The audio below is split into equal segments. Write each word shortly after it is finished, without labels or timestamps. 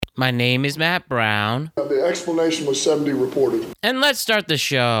My name is Matt Brown. The explanation was 70 reported. And let's start the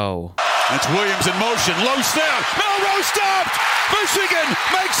show. That's Williams in motion. Low snap. Milroe stopped. Michigan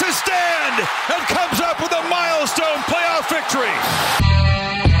makes a stand and comes up with a milestone playoff victory.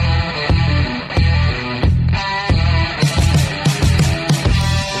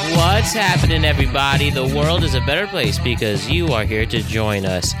 What's happening, everybody? The world is a better place because you are here to join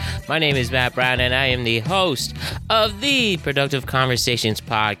us. My name is Matt Brown, and I am the host of the Productive Conversations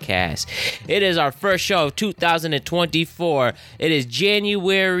podcast. It is our first show of 2024. It is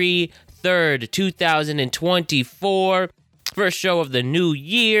January 3rd, 2024. First show of the new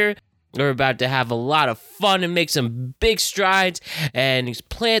year. We're about to have a lot of fun and make some big strides and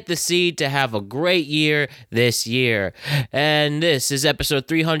plant the seed to have a great year this year. And this is episode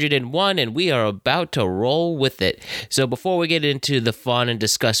 301, and we are about to roll with it. So before we get into the fun and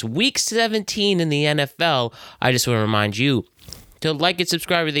discuss Week 17 in the NFL, I just want to remind you to like and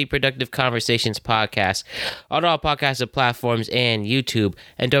subscribe to the Productive Conversations podcast on all podcast platforms and YouTube.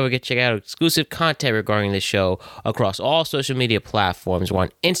 And don't forget to check out exclusive content regarding the show across all social media platforms. We're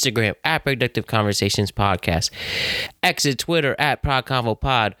on Instagram at Productive Conversations Podcast, X and Twitter at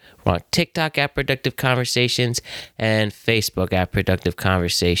ProdConvoPod. We're on TikTok at Productive Conversations and Facebook at Productive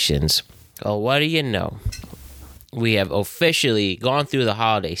Conversations. Oh, what do you know? We have officially gone through the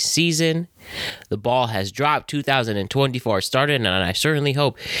holiday season. The ball has dropped. 2024 started, and I certainly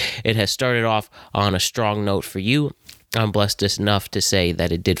hope it has started off on a strong note for you. I'm blessed enough to say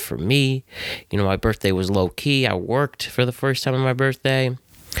that it did for me. You know, my birthday was low-key. I worked for the first time on my birthday,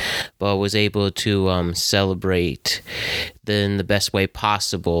 but was able to celebrate in the best way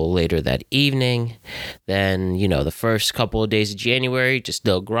possible later that evening. Then, you know, the first couple of days of January, just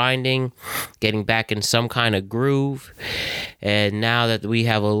still grinding, getting back in some kind of groove. And now that we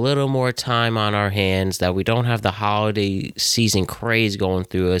have a little more time on our hands, that we don't have the holiday season craze going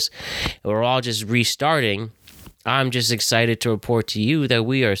through us, we're all just restarting. I'm just excited to report to you that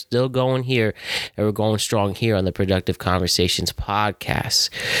we are still going here, and we're going strong here on the Productive Conversations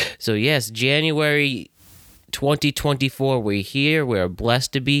podcast. So yes, January 2024, we're here. We're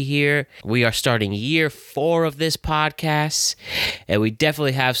blessed to be here. We are starting year 4 of this podcast, and we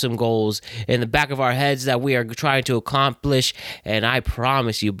definitely have some goals in the back of our heads that we are trying to accomplish. And I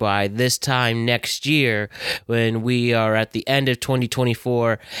promise you, by this time next year, when we are at the end of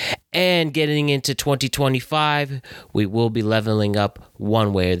 2024 and getting into 2025, we will be leveling up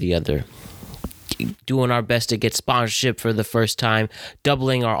one way or the other. Doing our best to get sponsorship for the first time,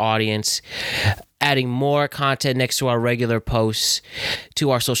 doubling our audience, adding more content next to our regular posts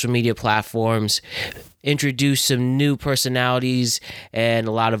to our social media platforms, introduce some new personalities, and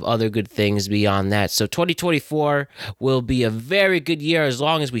a lot of other good things beyond that. So 2024 will be a very good year as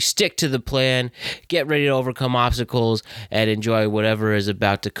long as we stick to the plan, get ready to overcome obstacles, and enjoy whatever is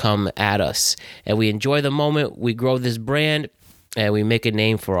about to come at us. And we enjoy the moment, we grow this brand, and we make a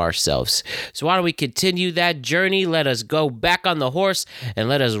name for ourselves. So why don't we continue that journey? Let us go back on the horse and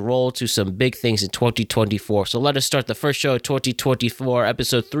let us roll to some big things in 2024. So let us start the first show of 2024,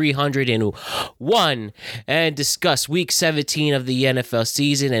 episode 301, and discuss Week 17 of the NFL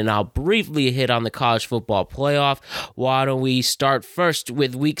season, and I'll briefly hit on the college football playoff. Why don't we start first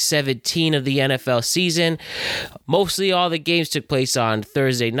with Week 17 of the NFL season? Mostly all the games took place on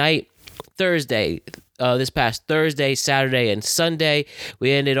Thursday night. This past Thursday, Saturday, and Sunday,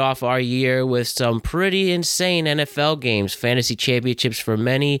 we ended off our year with some pretty insane NFL games, fantasy championships for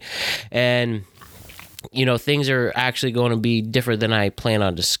many, and you know, things are actually going to be different than I plan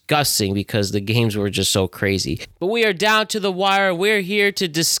on discussing because the games were just so crazy. But we are down to the wire. We're here to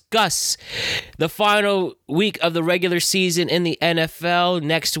discuss the final week of the regular season in the NFL.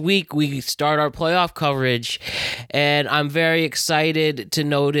 Next week, we start our playoff coverage, and I'm very excited to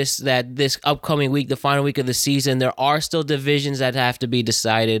notice that this upcoming week, the final week of the season, there are still divisions that have to be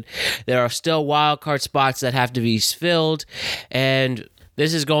decided. There are still wild card spots that have to be filled, and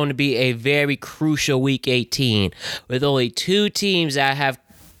this is going to be a very crucial Week 18 with only 2 teams that have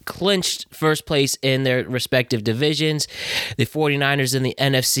clinched first place in their respective divisions, the 49ers in the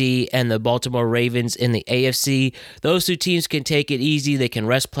NFC and the Baltimore Ravens in the AFC. Those 2 teams can take it easy. They can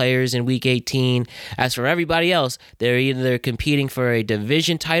rest players in Week 18. As for everybody else, they're either competing for a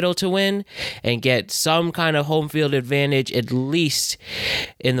division title to win and get some kind of home field advantage, at least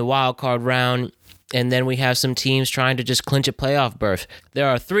in the wild card round, And then we have some teams trying to just clinch a playoff berth. There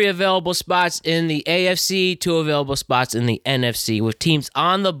are 3 available spots in the AFC, 2 available spots in the NFC, with teams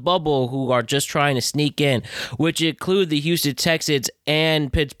on the bubble who are just trying to sneak in, which include the Houston Texans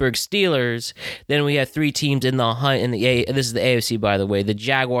and Pittsburgh Steelers. Then we have 3 teams in the hunt in this is the AFC, by the way. The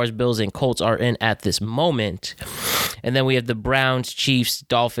Jaguars, Bills, and Colts are in at this moment. And then we have the Browns, Chiefs,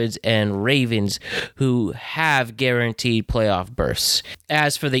 Dolphins, and Ravens who have guaranteed playoff berths.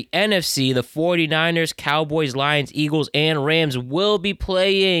 As for the NFC, the 49ers, Cowboys, Lions, Eagles, and Rams will be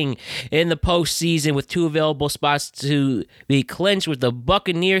playing in the postseason with 2 available spots to be clinched, with the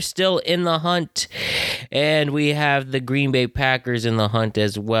Buccaneers still in the hunt. And we have the Green Bay Packers in the hunt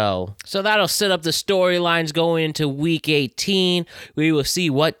as well. So that'll set up the storylines going into Week 18. We will see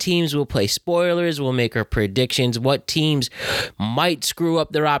what teams will play spoilers. We'll make our predictions. What teams might screw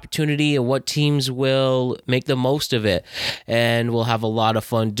up their opportunity and what teams will make the most of it. And we'll have a lot of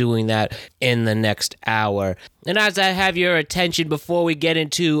fun doing that in the next hour. And as I have your attention before we get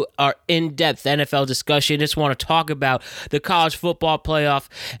into our in-depth NFL discussion, I just want to talk about the college football playoff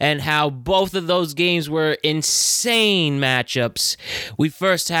and how both of those games were insane matchups. We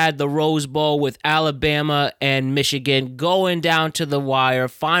first had the Rose Bowl with Alabama and Michigan going down to the wire.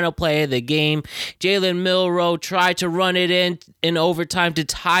 Final play of the game, Jalen Milroe tried to run it in overtime to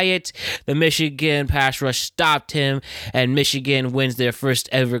tie it. The Michigan pass rush stopped him, and Michigan wins their first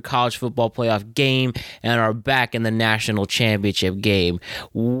ever college football playoff game and are back in the national championship game.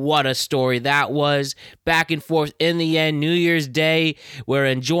 What a story that was. Back and forth in the end. New Year's Day, we're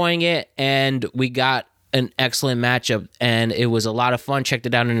enjoying it, and we got an excellent matchup, and it was a lot of fun. Checked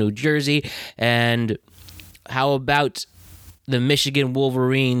it out in New Jersey. And how about the Michigan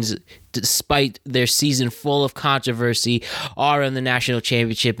Wolverines, despite their season full of controversy, are in the national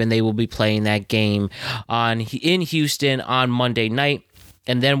championship, and they will be playing that game in Houston on Monday night.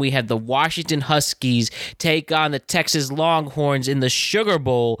 And then we had the Washington Huskies take on the Texas Longhorns in the Sugar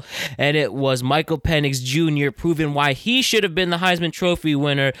Bowl, and it was Michael Penix Jr. proving why he should have been the Heisman Trophy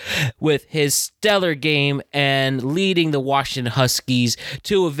winner with his stellar game and leading the Washington Huskies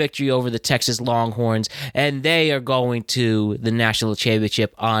to a victory over the Texas Longhorns, and they are going to the national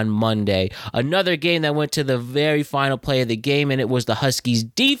championship on Monday. Another game that went to the very final play of the game, and it was the Huskies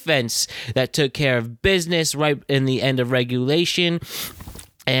defense that took care of business right in the end of regulation.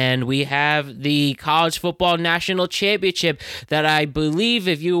 And we have the college football national championship that I believe,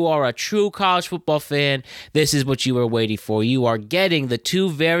 if you are a true college football fan, this is what you were waiting for. You are getting the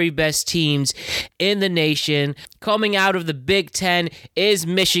 2 very best teams in the nation. Coming out of the Big Ten is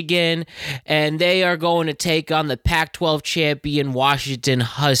Michigan, and they are going to take on the Pac-12 champion Washington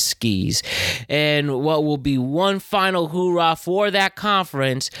Huskies. And what will be one final hoorah for that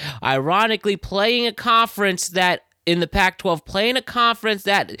conference, ironically playing a conference that in the Pac-12, playing a conference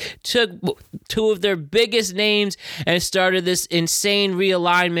that took 2 of their biggest names and started this insane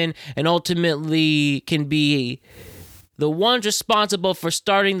realignment, and ultimately can be the ones responsible for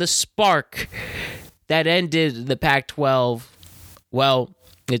starting the spark that ended the Pac-12. Well,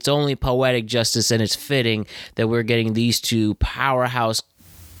 it's only poetic justice, and it's fitting that we're getting these 2 powerhouse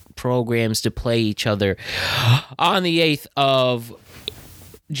programs to play each other on the 8th of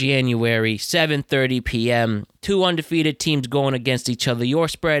January, 7:30 p.m. 2 undefeated teams going against each other. Your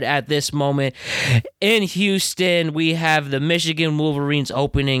spread at this moment in Houston, we have the Michigan Wolverines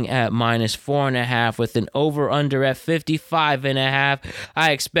opening at -4.5 with an over-under at 55.5.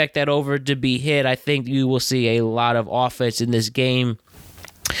 I expect that over to be hit. I think you will see a lot of offense in this game.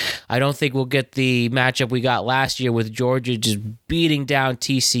 I don't think we'll get the matchup we got last year with Georgia just beating down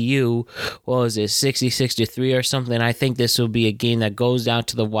TCU. What was it, 66-3 or something? I think this will be a game that goes down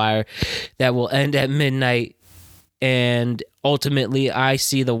to the wire, that will end at midnight. And ultimately, I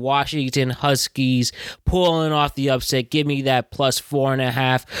see the Washington Huskies pulling off the upset. Give me that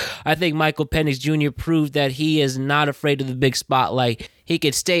 +4.5. I think Michael Penix Jr. proved that he is not afraid of the big spotlight. He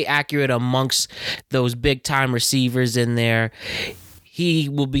could stay accurate amongst those big-time receivers in there. He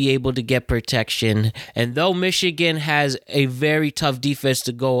will be able to get protection. And though Michigan has a very tough defense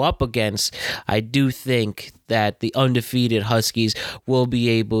to go up against, I do think that the undefeated Huskies will be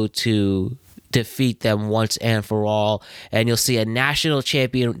able to defeat them once and for all. And you'll see a national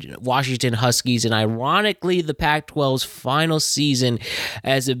champion Washington Huskies, and ironically, the Pac-12's final season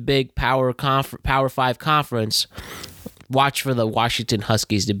as a big Power 5 conference. Watch for the Washington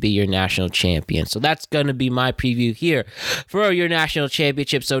Huskies to be your national champion. So that's going to be my preview here for your national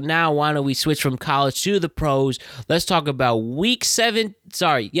championship. So now why don't we switch from college to the pros? Let's talk about week 17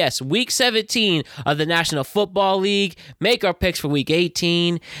 of the National Football League. Make our picks for week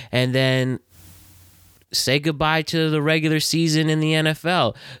 18, and then say goodbye to the regular season in the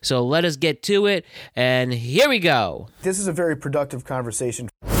NFL. So let us get to it, and here we go. This is a very productive conversation.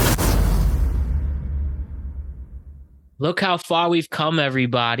 Look how far we've come,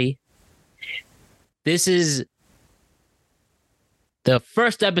 everybody. This is the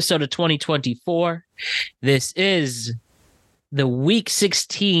first episode of 2024. This is the week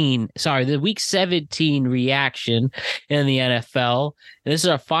 17 reaction in the NFL. This is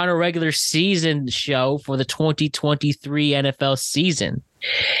our final regular season show for the 2023 NFL season.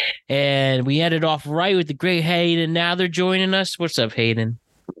 And we ended off right with the great Hayden. Now they're joining us. What's up, Hayden?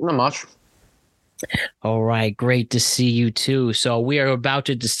 Not much. All right, great to see you too. So we are about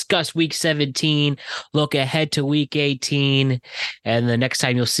to discuss week 17, look ahead to week 18, and the next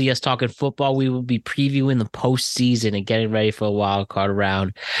time you'll see us talking football, we will be previewing the postseason and getting ready for a wild card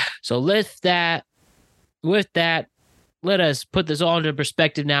round. So with that, let us put this all into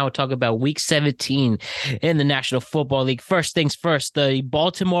perspective now and talk about week 17 in the National Football League. First things first, the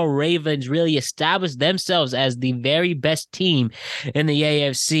Baltimore Ravens really established themselves as the very best team in the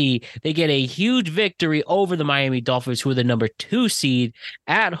AFC. They get a huge victory over the Miami Dolphins, who are the number 2 seed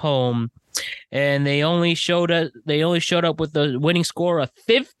at home. And they only showed up with the winning score of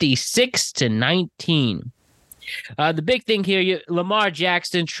 56-19. The big thing here, Lamar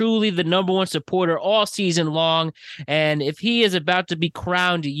Jackson, truly the number one supporter all season long. And if he is about to be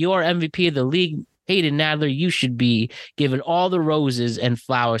crowned your MVP of the league, Hayden Nadler, you should be given all the roses and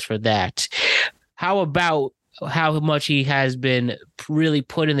flowers for that. How about how much he has been really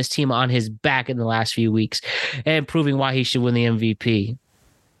putting this team on his back in the last few weeks and proving why he should win the MVP?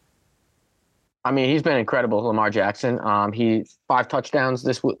 I mean, he's been incredible, Lamar Jackson. He 5 touchdowns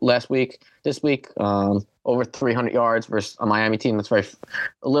this week, over 300 yards versus a Miami team that's a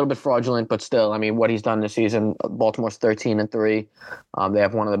little bit fraudulent, but still, I mean, what he's done this season, Baltimore's 13-3. They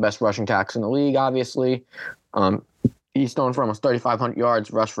have one of the best rushing attacks in the league, obviously. He's thrown for almost 3,500 yards,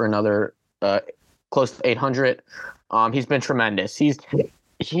 rushed for another close to 800. He's been tremendous. He's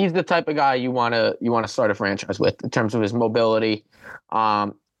the type of guy you want to start a franchise with in terms of his mobility.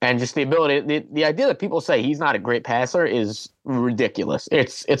 And just the ability, the idea that people say he's not a great passer is ridiculous.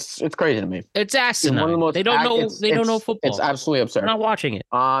 It's crazy to me. It's asinine. They don't know football. It's absolutely absurd. I'm not watching it.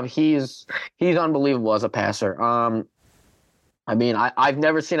 He's unbelievable as a passer. I mean, I've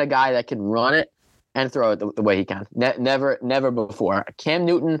never seen a guy that can run it and throw it the way he can. Never before. Cam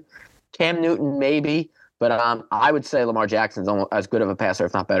Newton maybe, but I would say Lamar Jackson's almost as good of a passer,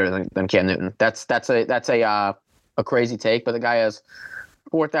 if not better than Cam Newton. That's a crazy take, but the guy has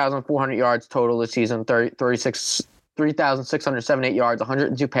 4,400 yards total this season, 3,678 yards,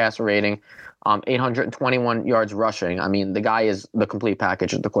 102 passer rating, 821 yards rushing. I mean, the guy is the complete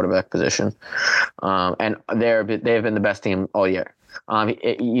package at the quarterback position. And they've been the best team all year.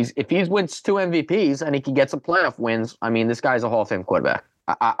 If he wins 2 MVPs and he can get some playoff wins, I mean, this guy's a Hall of Fame quarterback.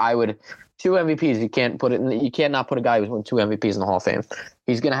 I would 2 MVPs. You can't not put a guy who's won 2 MVPs in the Hall of Fame.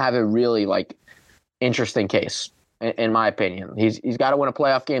 He's going to have a really interesting case. In my opinion, he's got to win a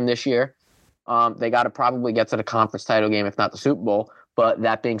playoff game this year. They got to probably get to the conference title game, if not the Super Bowl. But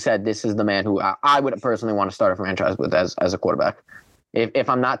that being said, this is the man who I would personally want to start a franchise with as a quarterback. If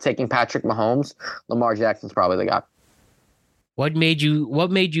I'm not taking Patrick Mahomes, Lamar Jackson's probably the guy. What made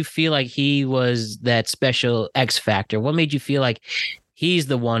you feel like he was that special X factor? What made you feel like he's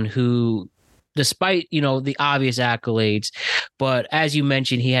the one who, despite, the obvious accolades, but as you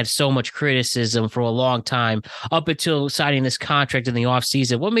mentioned, he had so much criticism for a long time up until signing this contract in the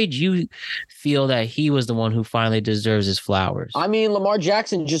offseason. What made you feel that he was the one who finally deserves his flowers? I mean, Lamar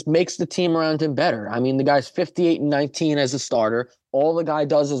Jackson just makes the team around him better. I mean, the guy's 58-19 as a starter. All the guy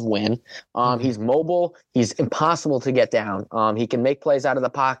does is win. He's mobile. He's impossible to get down. He can make plays out of the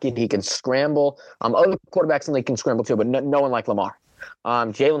pocket. He can scramble. Other quarterbacks in the league can scramble too, but no one like Lamar.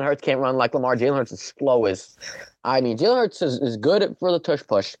 Jalen Hurts can't run like Lamar. Jalen Hurts is slow Jalen Hurts is good for the tush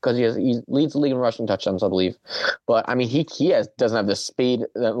push because he leads the league in rushing touchdowns, I believe. But I mean, he doesn't have the speed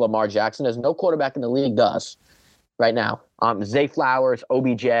that Lamar Jackson does. No quarterback in the league does right now. Zay Flowers,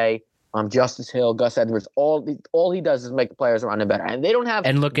 OBJ, Justice Hill, Gus Edwards. All he does is make the players around him better, and they don't have.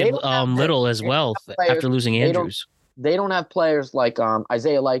 And look at Little as well after losing Andrews. They don't have players like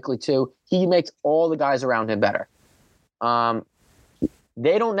Isaiah Likely too. He makes all the guys around him better.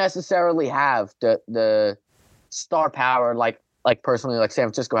 They don't necessarily have the star power like personally like San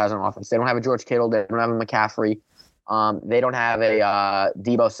Francisco has on offense. They don't have a George Kittle. They don't have a McCaffrey. They don't have a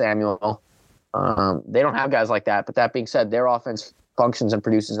Deebo Samuel. They don't have guys like that. But that being said, their offense functions and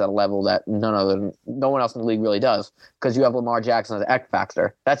produces at a level that no one else in the league really does, because you have Lamar Jackson as an X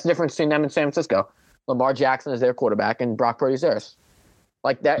factor. That's the difference between them and San Francisco. Lamar Jackson is their quarterback and Brock Purdy's theirs.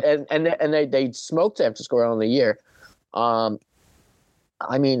 like that, and they smoked San Francisco around the year.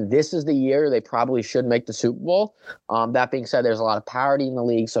 I mean, this is the year they probably should make the Super Bowl. That being said, there's a lot of parity in the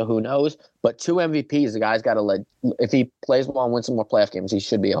league, so who knows? But 2 MVPs, the guy's got to let. If he plays well and wins some more playoff games, he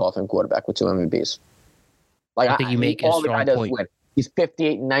should be a Hall of Fame quarterback with 2 MVPs. Like I think you make a all the guy strong does point. win. He's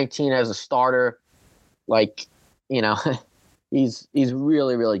 58-19 as a starter. Like, you know, he's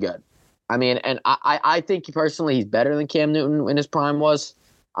really, really good. I mean, and I think personally he's better than Cam Newton in his prime was.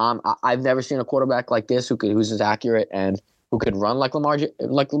 I've never seen a quarterback like this who's as accurate and who could run like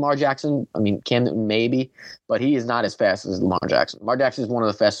Lamar Jackson. I mean, Cam Newton maybe, but he is not as fast as Lamar Jackson. Lamar Jackson is one of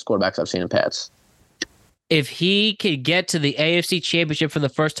the fastest quarterbacks I've seen in pads. If he could get to the AFC Championship for the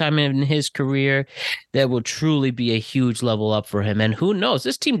first time in his career, that will truly be a huge level up for him. And who knows?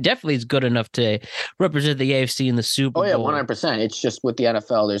 This team definitely is good enough to represent the AFC in the Super Bowl. Oh yeah, 100%. It's just with the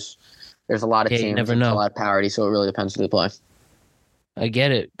NFL, there's a lot of teams, never there's know. a lot of parity, so it really depends who they play. I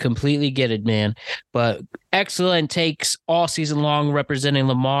get it. Completely get it, man. But excellent takes all season long representing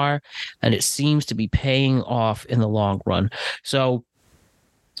Lamar, and it seems to be paying off in the long run. So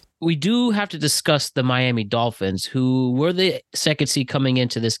we do have to discuss the Miami Dolphins, who were the second seed coming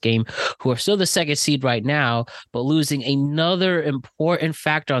into this game, who are still the second seed right now, but losing another important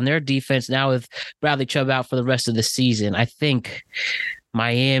factor on their defense now with Bradley Chubb out for the rest of the season. I think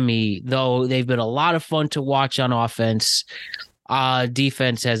Miami, though they've been a lot of fun to watch on offense,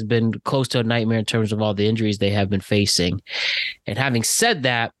 defense has been close to a nightmare in terms of all the injuries they have been facing. And having said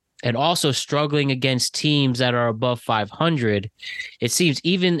that, and also struggling against teams that are above 500, it seems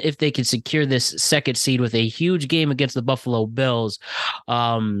even if they can secure this second seed with a huge game against the Buffalo Bills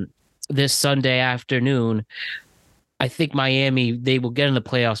this Sunday afternoon, I think Miami, they will get in the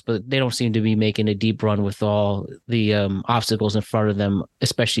playoffs, but they don't seem to be making a deep run with all the obstacles in front of them,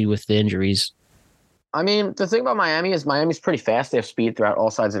 especially with the injuries. I mean, the thing about Miami is Miami's pretty fast. They have speed throughout all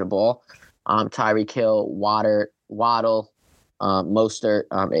sides of the ball. Tyreek Hill, Waddle, Mostert,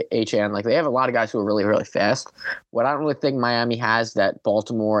 HN, like they have a lot of guys who are really, really fast. What I don't really think Miami has that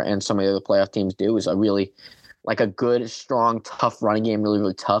Baltimore and some of the other playoff teams do is a really, like a good, strong, tough running game, really,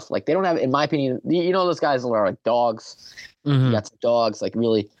 really tough. Like they don't have, in my opinion, you know, those guys are like dogs. Mm-hmm. You got some dogs, like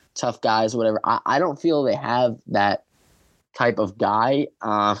really tough guys, whatever. I don't feel they have that type of guy.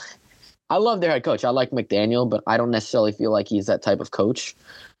 I love their head coach. I like McDaniel, but I don't necessarily feel like he's that type of coach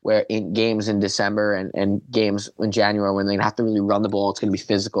where in games in December and games in January when they have to really run the ball, it's going to be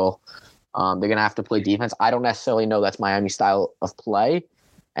physical. They're going to have to play defense. I don't necessarily know that's Miami's style of play.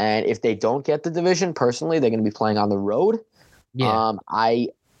 And if they don't get the division, personally, they're going to be playing on the road. Yeah. I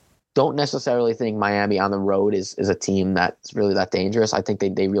don't necessarily think Miami on the road is a team that's really that dangerous. I think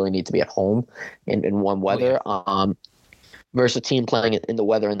they really need to be at home in warm weather. Oh, yeah. Versus a team playing in the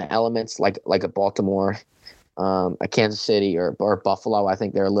weather and the elements like a Baltimore, a Kansas City or Buffalo. I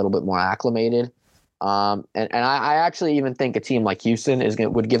think they're a little bit more acclimated. And I actually even think a team like Houston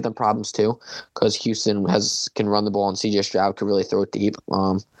would give them problems too, because Houston can run the ball and CJ Stroud could really throw it deep.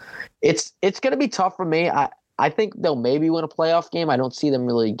 It's going to be tough for me. I think they'll maybe win a playoff game. I don't see them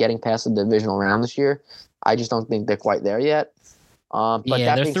really getting past the divisional round this year. I just don't think they're quite there yet. But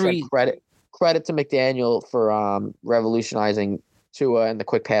that being said, credit to McDaniel for revolutionizing Tua and the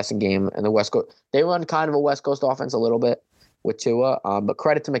quick passing game and the West Coast. They run kind of a West Coast offense a little bit with Tua, but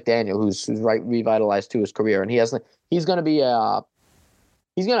credit to McDaniel who's revitalized Tua's career, and he's going to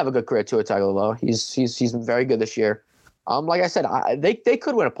have a good career. Tua Tagovailoa. He's been very good this year. Like I said, they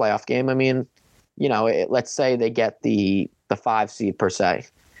could win a playoff game. I mean, you know, let's say they get the 5 seed per se,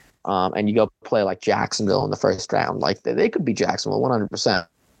 and you go play like Jacksonville in the first round. Like they could be Jacksonville 100%.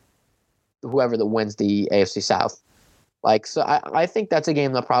 Whoever that wins the AFC South. Like, so I think that's a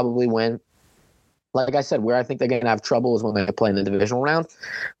game they'll probably win. Like I said, where I think they're going to have trouble is when they play in the divisional round,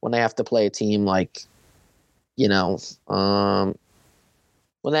 when they have to play a team like, you know,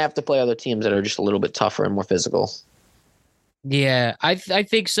 when they have to play other teams that are just a little bit tougher and more physical. Yeah, I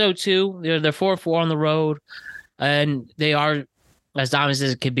think so too. They're 4-4 on the road, and they are, as Dom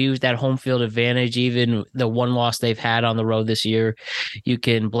says, it could be with that home field advantage. Even the one loss they've had on the road this year, you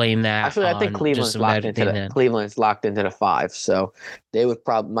can blame that. Actually, I think Cleveland's locked into the 5, so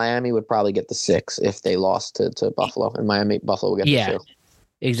Miami would probably get the 6 if they lost to Buffalo, and Buffalo would get the 2.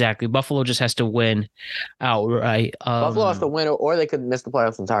 Exactly. Buffalo just has to win outright. Buffalo has to win, or they could miss the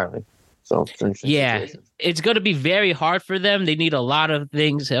playoffs entirely. So it's an interesting situation. It's going to be very hard for them. They need a lot of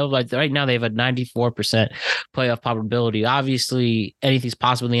things. Like right now, they have a 94% playoff probability. Obviously, anything's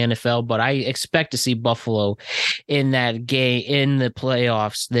possible in the NFL, but I expect to see Buffalo in that game in the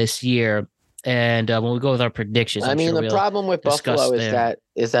playoffs this year. And when we go with our predictions, the problem with Buffalo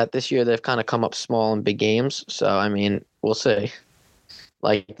is that this year they've kind of come up small in big games. So I mean, we'll see.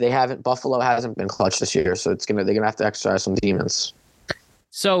 Like Buffalo hasn't been clutch this year, so they're gonna have to exercise some demons.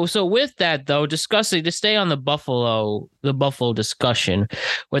 So with that though, to stay on the Buffalo discussion,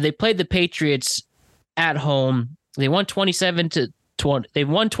 where they played the Patriots at home, they won 27-21.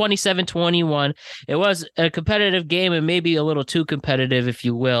 It was a competitive game and maybe a little too competitive, if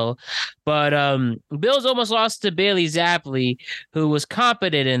you will. But Bills almost lost to Bailey Zappi, who was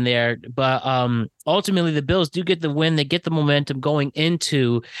competent in there. But ultimately, the Bills do get the win. They get the momentum going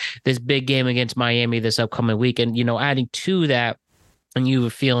into this big game against Miami this upcoming week. And, adding to that, and you were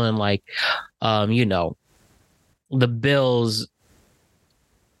feeling like, the Bills,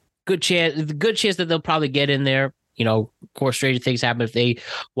 good chance that they'll probably get in there. Of course, stranger things happen if they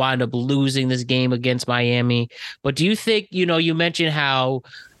wind up losing this game against Miami. But do you think, you mentioned how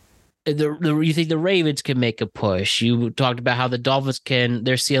you think the Ravens can make a push. You talked about how the Dolphins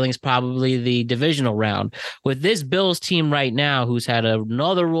their ceiling is probably the divisional round. With this Bills team right now, who's had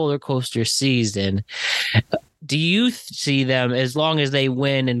another roller coaster season, do you see them, as long as they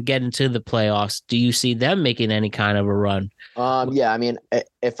win and get into the playoffs, do you see them making any kind of a run? Yeah, I mean,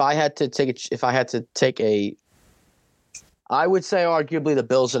 if I had to take a I would say arguably the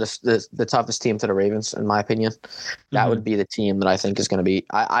Bills are the toughest team to the Ravens, in my opinion. That would be the team that I think is going to be.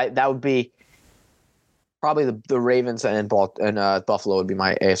 That would be probably the Ravens and Buffalo would be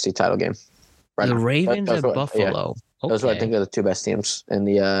my AFC title game. Right the now. Ravens and Buffalo. Yeah. Those are, I think, are the two best teams in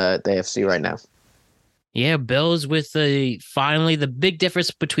the AFC right now. Yeah, Bills with finally the big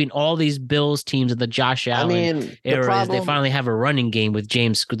difference between all these Bills teams and the Josh Allen era is they finally have a running game with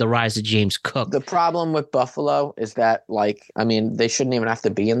the rise of James Cook. The problem with Buffalo is that, they shouldn't even have to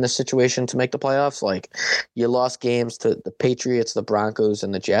be in this situation to make the playoffs. Like, you lost games to the Patriots, the Broncos,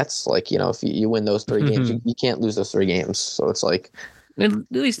 and the Jets. Like, if you win those three games, you can't lose those three games. So it's like, at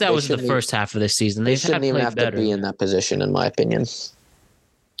least that was the first half of this season. They shouldn't even have to be in that position, in my opinion.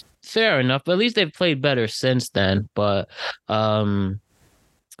 Fair enough, but at least they've played better since then. But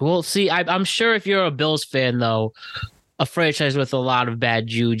we'll see. I'm sure if you're a Bills fan, though, a franchise with a lot of bad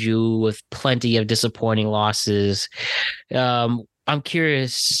juju, with plenty of disappointing losses, I'm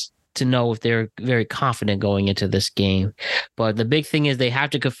curious to know if they're very confident going into this game. But the big thing is they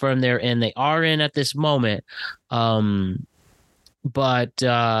have to confirm they're in. They are in at this moment.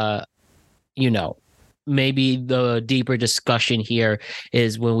 Maybe the deeper discussion here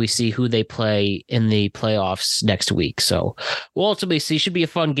is when we see who they play in the playoffs next week. So we'll ultimately see. Should be a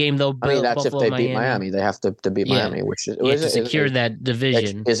fun game, though. That's Buffalo, if they beat Miami. They have to beat Miami, which is to secure that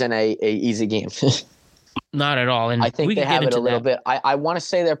division. Isn't a easy game. Not at all. And I think they have it a little bit. I want to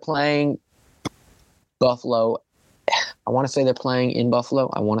say they're playing Buffalo. I want to say they're playing in Buffalo.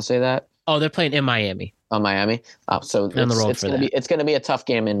 I want to say that. Oh, they're playing in Miami. Oh, Miami. So it's going to be a tough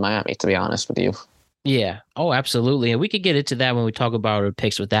game in Miami, to be honest with you. Yeah. Oh, absolutely. And we could get into that when we talk about our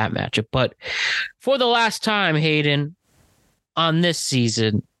picks with that matchup. But for the last time, Hayden, on this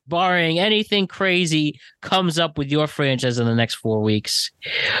season, barring anything crazy comes up with your franchise in the next 4 weeks,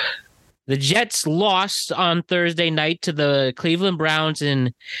 the Jets lost on Thursday night to the Cleveland Browns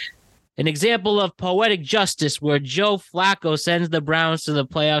in an example of poetic justice where Joe Flacco sends the Browns to the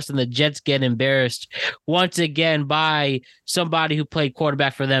playoffs and the Jets get embarrassed once again by somebody who played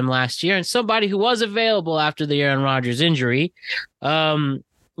quarterback for them last year and somebody who was available after the Aaron Rodgers injury.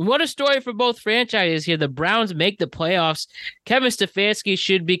 What a story for both franchises here. The Browns make the playoffs. Kevin Stefanski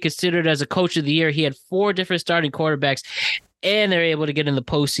should be considered as a coach of the year. He had 4 different starting quarterbacks, and they're able to get in the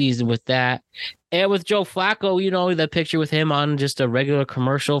postseason with that. And with Joe Flacco, the picture with him on just a regular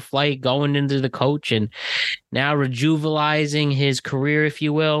commercial flight going into the coach and now rejuvenating his career, if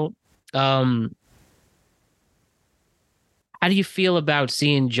you will. How do you feel about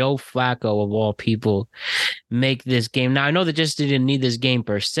seeing Joe Flacco, of all people, make this game? Now, I know they just didn't need this game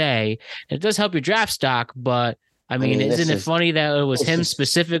per se. It does help your draft stock, but, isn't it funny that it was him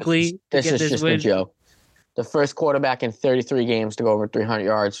specifically to get this win? This is just a joke. The first quarterback in 33 games to go over 300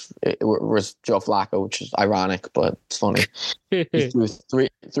 yards was Joe Flacco, which is ironic, but it's funny. He threw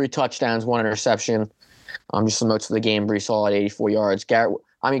three touchdowns, 1 interception. Just some notes for the game. Breece Hall at 84 yards. Garrett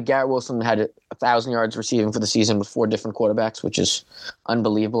Wilson had 1,000 yards receiving for the season with 4 different quarterbacks, which is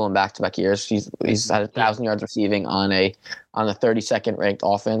unbelievable in back-to-back years. He's had 1,000 yards receiving on a 32nd ranked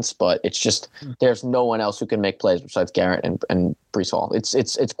offense, but it's just there's no one else who can make plays besides Garrett and Breece Hall.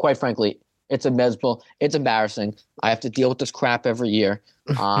 It's quite frankly. It's It's embarrassing. I have to deal with this crap every year.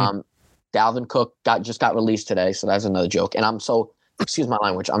 Dalvin Cook just got released today, so that's another joke. And excuse my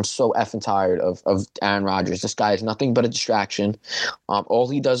language, I'm so effing tired of Aaron Rodgers. This guy is nothing but a distraction. All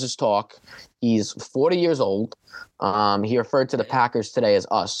he does is talk. He's 40 years old. He referred to the Packers today as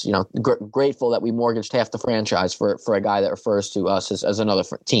us. You know, grateful that we mortgaged half the franchise for a guy that refers to us as another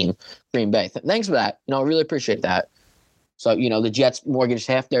team, Green Bay. Thanks for that. You know, I really appreciate that. So, you know, the Jets mortgaged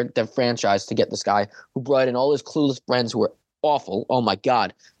half their franchise to get this guy who brought in all his clueless friends who were awful. Oh, my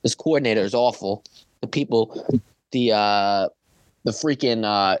God. This coordinator is awful. The people, the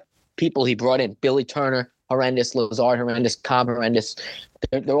freaking people he brought in, Billy Turner, horrendous, Lazard, horrendous, Cobb, horrendous.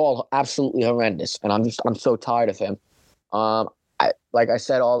 They're all absolutely horrendous, and I'm so tired of him. Like I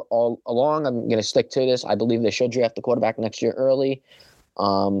said all along, I'm going to stick to this. I believe they should draft the quarterback next year early.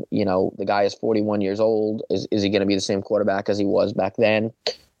 You know, the guy is 41 years old. Is he going to be the same quarterback as he was back then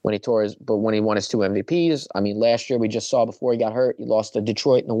when he won his 2 MVPs? I mean, last year we just saw before he got hurt, he lost to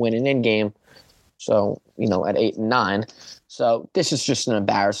Detroit in the win-and-in game. So, you know, at 8-9. So this is just an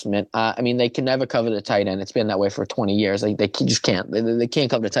embarrassment. I mean, they can never cover the tight end. It's been that way for 20 years. They just can't. They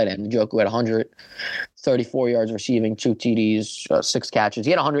can't cover the tight end. Njoku had 134 yards receiving, 2 TDs, 6 catches.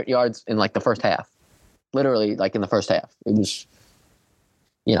 He had 100 yards in like the first half. Literally, like in the first half. It was,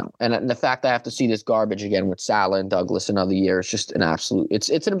 you know, and the fact that I have to see this garbage again with Salah and Douglas another year is just an absolute. It's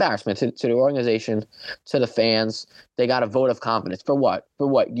an embarrassment to the organization, to the fans. They got a vote of confidence for what? For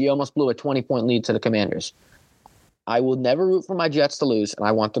what? You almost blew a 20-point lead to the Commanders. I will never root for my Jets to lose, and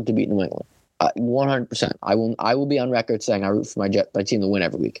I want them to beat New England. 100%. I will be on record saying I root for my team to win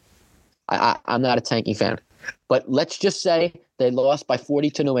every week. I'm not a tanking fan, but let's just say they lost by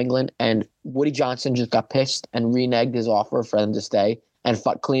 40 to New England, and Woody Johnson just got pissed and reneged his offer for them to stay and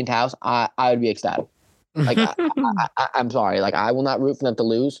cleaned house. I would be ecstatic. Like I'm sorry. Like I will not root for them to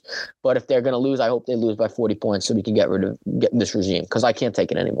lose, but if they're going to lose, I hope they lose by 40 points so we can get this regime because I can't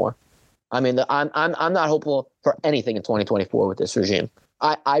take it anymore. I mean, I'm not hopeful for anything in 2024 with this regime.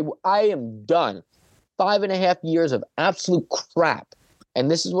 I am done. 5.5 years of absolute crap, and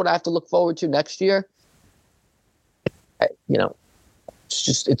this is what I have to look forward to next year. You know, it's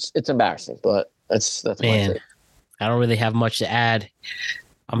just it's embarrassing, but that's man. I don't really have much to add.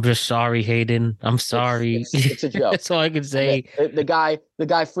 I'm just sorry, Hayden. I'm sorry. It's a joke. That's all I can say. The guy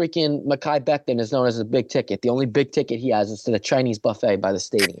freaking Mekhi Becton is known as a big ticket. The only big ticket he has is to the Chinese buffet by the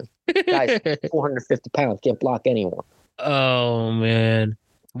stadium. The guy's 450 pounds, can't block anyone. Oh man.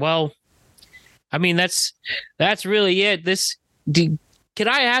 Well, I mean that's really it. Can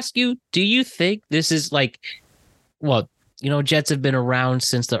I ask you? Do you think this is like, well, you know, Jets have been around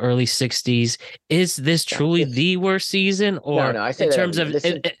since the early 60s. Is this truly the worst season? Or no, I say in that terms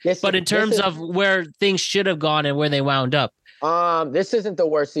of in terms of where things should have gone and where they wound up? This isn't the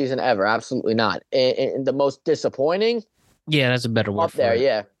worst season ever. Absolutely not. And the most disappointing. Yeah, that's a better word up there.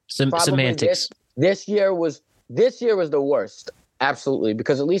 Yeah, semantics. This year was the worst. Absolutely,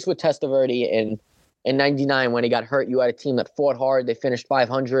 because at least with Testaverde in '99 when he got hurt, you had a team that fought hard. They finished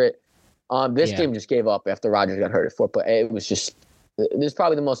 500. This team just gave up after Rodgers got hurt at 4. But it was just this is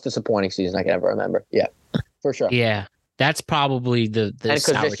probably the most disappointing season I can ever remember. Yeah, for sure. Yeah, that's probably the because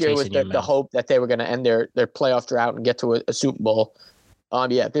this year was the hope that they were going to end their playoff drought and get to a Super Bowl.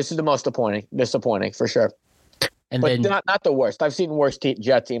 Yeah, this is the most disappointing for sure. And but then, not the worst. I've seen worse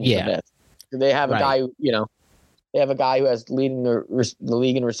Jet teams than this. They have a guy who, you know, they have a guy who has leading the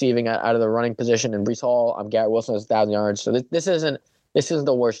league in receiving out of the running position, and Breece Hall. Garrett Wilson has 1,000 yards. So this isn't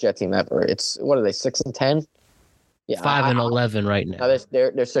the worst Jet team ever. It's what are they 6-10? Yeah, 5-11 right now. No,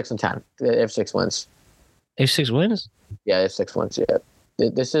 they're 6-10. They have 6 wins. They have 6 wins. Yeah, they have 6 wins. Yeah,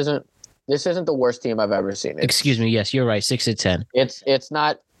 this isn't the worst team I've ever seen. Excuse me. Yes, you're right. 6-10. It's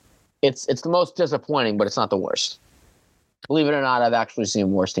not. It's the most disappointing, but it's not the worst. Believe it or not, I've actually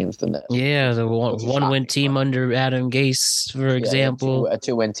seen worse teams than this. Yeah, the one-win team under Adam Gase, for example. A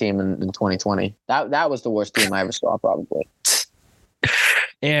 2-win team in 2020. That was the worst team I ever saw, probably.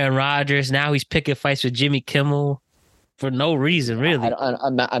 Aaron Rodgers. Now he's picking fights with Jimmy Kimmel for no reason, really.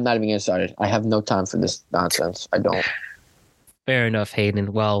 I'm not even getting started. I have no time for this nonsense. I don't. Fair enough,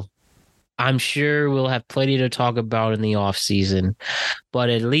 Hayden. Well, I'm sure we'll have plenty to talk about in the off season,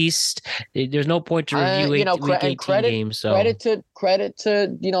 but at least there's no point to review 18 games. So credit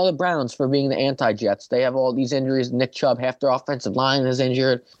to the Browns for being the anti-Jets. They have all these injuries. Nick Chubb, half their offensive line is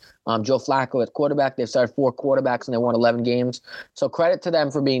injured. Joe Flacco at quarterback. They've started 4 quarterbacks and they won 11 games. So credit to them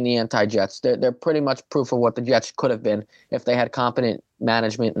for being the anti-Jets. They're pretty much proof of what the Jets could have been if they had competent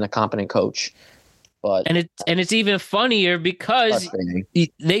management and a competent coach. But and it's even funnier because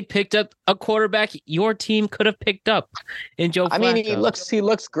they picked up a quarterback your team could have picked up in Joe Flacco. I mean, he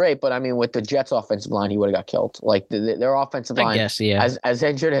looks great, but I mean, with the Jets' offensive line, he would have got killed. Like their offensive line, I guess, yeah. As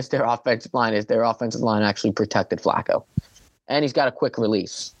injured as their offensive line is, their offensive line actually protected Flacco. and he's got a quick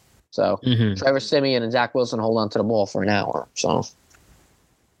release. So Trevor Siemian and Zach Wilson hold on to the ball for an hour. So,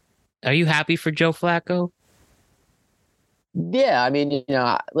 are you happy for Joe Flacco? Yeah, I mean,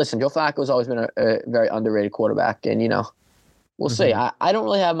 listen, Joe Flacco's always been a very underrated quarterback, and we'll see. I don't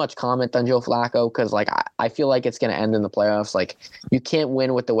really have much comment on Joe Flacco because, like, I feel like it's going to end in the playoffs. Like, you can't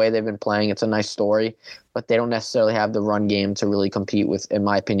win with the way they've been playing. It's a nice story, but they don't necessarily have the run game to really compete with, in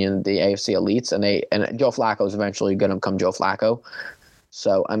my opinion, the AFC elites. And Joe Flacco is eventually going to become Joe Flacco.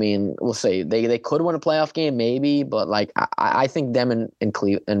 So, I mean, we'll see. They could win a playoff game, maybe, but, like, I think them and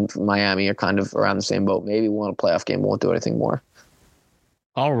Cleveland and Miami are kind of around the same boat. Maybe win a playoff game, won't do anything more.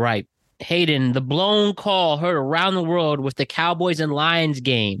 All right. Hayden, the blown call heard around the world with the Cowboys and Lions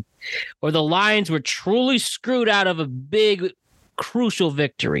game, where the Lions were truly screwed out of a big, crucial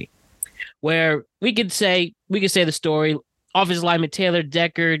victory, where we could say the story. Offensive lineman Taylor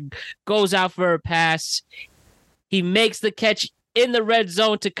Decker goes out for a pass. He makes the catch in the red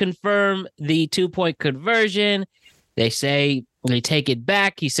zone to confirm the 2-point conversion. They say they take it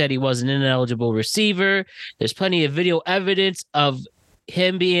back. He said he was an ineligible receiver. There's plenty of video evidence of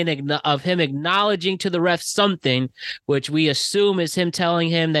him acknowledging to the ref something, which we assume is him telling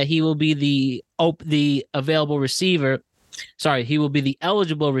him that he will be the available receiver. Sorry, he will be the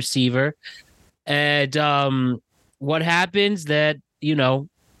eligible receiver. And what happens that,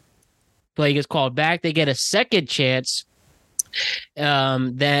 play gets called back. They get a second chance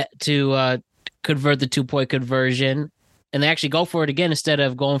that to convert the 2-point conversion, and they actually go for it again instead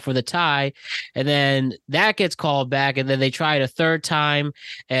of going for the tie, and then that gets called back, and then they try it a third time,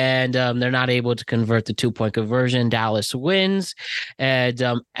 and they're not able to convert the 2-point conversion. Dallas wins, and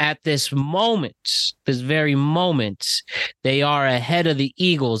at this very moment, they are ahead of the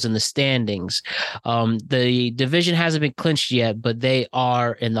Eagles in the standings. The division hasn't been clinched yet, but they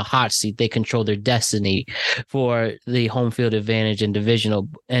are in the hot seat. They control their destiny for the home field advantage and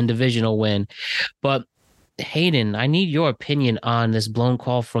divisional win. But Hayden, I need your opinion on this blown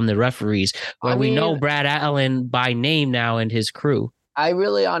call from the referees, where we know Brad Allen by name now and his crew. I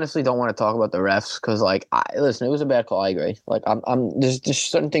really honestly don't want to talk about the refs because, like, listen, it was a bad call. I agree. Like, there's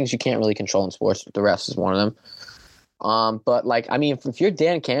certain things you can't really control in sports. The refs is one of them. But, like, I mean, if you're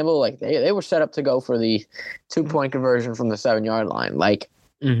Dan Campbell, like, they were set up to go for the 2-point conversion from the 7-yard line. Like,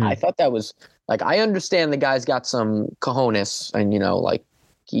 I thought that was, like, I understand the guy's got some cojones and, like,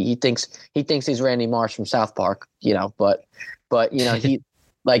 he thinks he's Randy Marsh from South Park, but he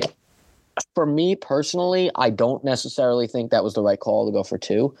like, for me personally, I don't necessarily think that was the right call to go for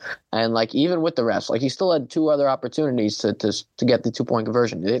 2. And, like, even with the refs, like, he still had 2 other opportunities to get the 2-point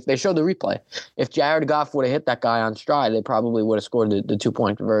conversion. They showed the replay. If Jared Goff would have hit that guy on stride, they probably would have scored the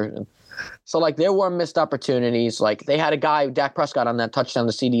 2-point conversion. So, like, there were missed opportunities. Like, they had a guy, Dak Prescott, on that touchdown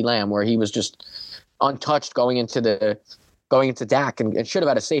to CeeDee Lamb, where he was just untouched going into Dak, and should have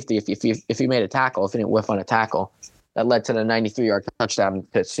had a safety if he made a tackle, if he didn't whiff on a tackle. That led to the 93-yard touchdown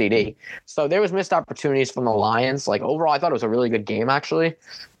to CD. So there was missed opportunities from the Lions. Like, overall, I thought it was a really good game, actually,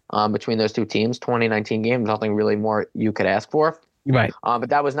 between those two teams. 2019 game, nothing really more you could ask for. Right. But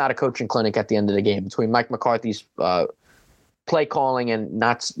that was not a coaching clinic at the end of the game. Between Mike McCarthy's play calling and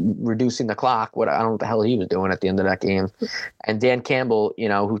not reducing the clock, I don't know what the hell he was doing at the end of that game, and Dan Campbell,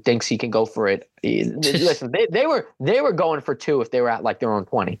 who thinks he can go for it. Listen, they were going for 2 if they were at, like, their own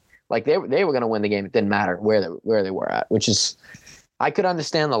 20. Like, they were going to win the game. It didn't matter where they were at, which is, I could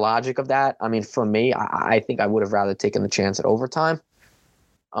understand the logic of that. I mean, for me, I think I would have rather taken the chance at overtime.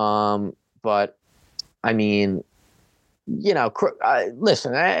 But I mean,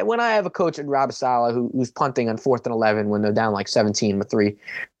 listen, when I have a coach at Rob Saleh who's punting on 4th and 11 when they're down like 17 with three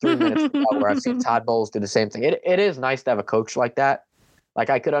minutes to go, where I've seen Todd Bowles do the same thing. It is nice to have a coach like that. Like,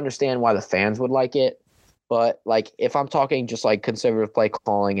 I could understand why the fans would like it, but, like, if I'm talking just like conservative play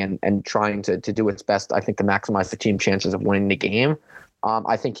calling and trying to do its best, I think, to maximize the team chances of winning the game,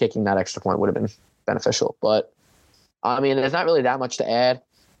 I think kicking that extra point would have been beneficial. But I mean, there's not really that much to add.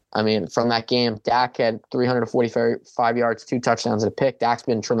 I mean, from that game, Dak had 345 yards, 2 touchdowns, and a pick. Dak's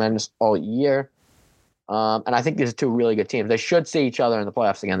been tremendous all year. And I think these are 2 really good teams. They should see each other in the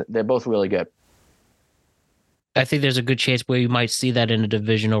playoffs again. They're both really good. I think there's a good chance where you might see that in a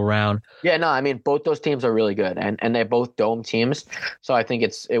divisional round. Yeah, no, I mean, both those teams are really good, and they're both dome teams. So I think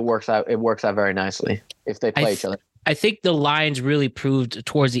it works out very nicely if they play each other. I think the Lions really proved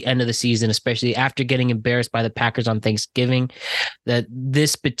towards the end of the season, especially after getting embarrassed by the Packers on Thanksgiving, that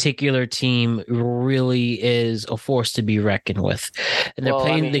this particular team really is a force to be reckoned with. And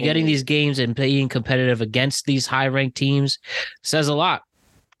they're getting these games and playing competitive against these high-ranked teams says a lot.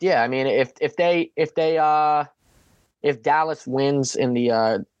 Yeah, I mean, if they if Dallas wins in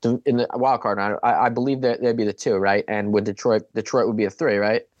the wild card round, I believe that they'd be the 2, right? And with Detroit would be a 3,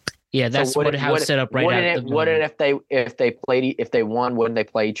 right? Yeah, that's how it's set up right now. Wouldn't if they won, wouldn't they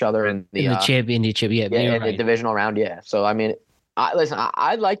play each other in the championship? Yeah, in the divisional round? Yeah. So I mean,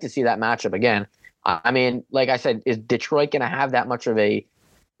 I'd like to see that matchup again. I mean, like I said, is Detroit going to have that much of a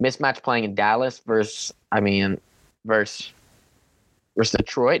mismatch playing in Dallas versus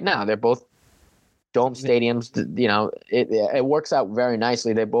Detroit? No, they're both dome stadiums. You know, it works out very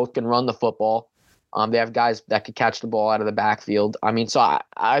nicely. They both can run the football. They have guys that could catch the ball out of the backfield. I mean, so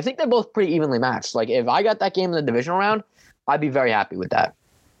I think they're both pretty evenly matched. Like, if I got that game in the divisional round, I'd be very happy with that.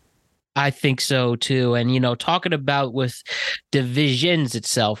 I think so too. And, you know, talking about with divisions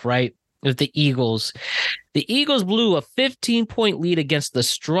itself, right? With the Eagles blew a 15-point lead against the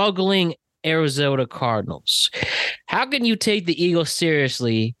struggling Arizona Cardinals. How can you take the Eagles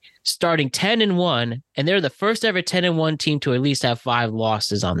seriously starting 10-1, and they're the first ever 10-1 team to at least have 5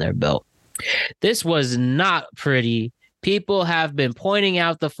 losses on their belt? This was not pretty. People have been pointing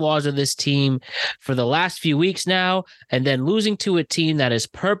out the flaws of this team for the last few weeks now, and then losing to a team that is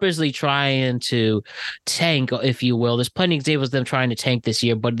purposely trying to tank, if you will. There's plenty of examples of them trying to tank this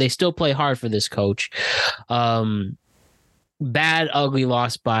year, but they still play hard for this coach. Bad, ugly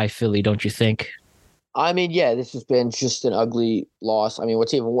loss by Philly, don't you think? I mean, yeah, this has been just an ugly loss. I mean,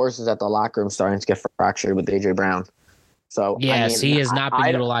 what's even worse is that the locker room starting to get fractured with A.J. Brown. So yes, I mean, he has not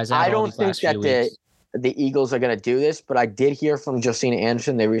been utilized. I don't think that the Eagles are going to do this, but I did hear from Josina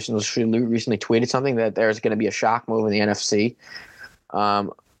Anderson. They recently tweeted something that there's going to be a shock move in the NFC,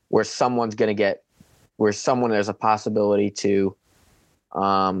 where there's a possibility to,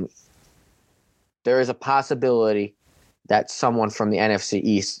 there is a possibility that someone from the NFC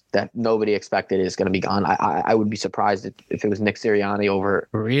East that nobody expected is going to be gone. I would be surprised if it was Nick Sirianni over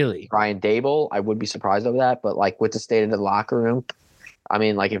Brian Daboll. I would be surprised over that. But like with the state of the locker room, I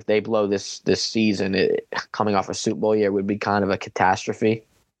mean, like if they blow this season, coming off a Super Bowl year would be kind of a catastrophe.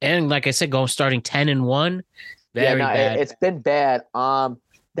 And like I said, starting 10-1, bad. It's been bad.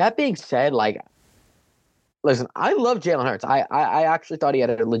 That being said, like, listen, I love Jalen Hurts. I actually thought he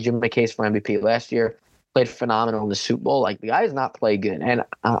had a legitimate case for MVP last year. Played phenomenal in the Super Bowl. Like, the guy has not played good. And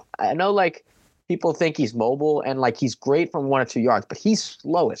I know, like, people think he's mobile and, like, he's great from 1 or 2 yards, but he's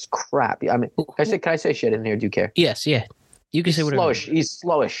slow as crap. I mean, can I say shit in here? Do you care? Yes, yeah. You can say whatever. He's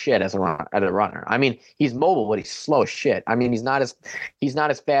slow as shit as a runner. I mean, he's mobile, but he's slow as shit. I mean, he's not as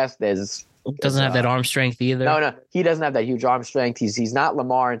fast as. Doesn't have that arm strength either. No, he doesn't have that huge arm strength. He's not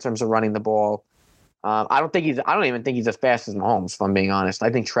Lamar in terms of running the ball. I don't even think he's as fast as Mahomes, if I'm being honest. I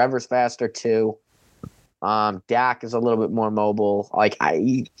think Trevor's faster too. Dak is a little bit more mobile. Like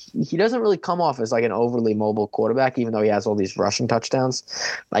he doesn't really come off as like an overly mobile quarterback, even though he has all these rushing touchdowns.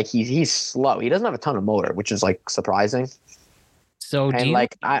 Like he's slow. He doesn't have a ton of motor, which is like surprising. So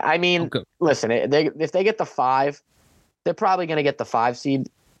I mean, okay. Listen, if they get the 5, they're probably going to get the 5 seed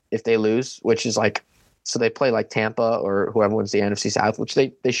if they lose, which is like, so they play like Tampa or whoever wins the NFC South, which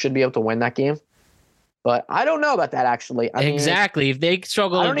they should be able to win that game. But I don't know about that actually. Exactly. If they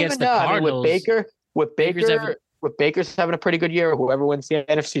struggle against the Cardinals, with Baker's having a pretty good year, whoever wins the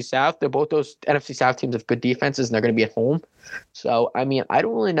NFC South, they're both those NFC South teams have good defenses and they're going to be at home. So, I mean, I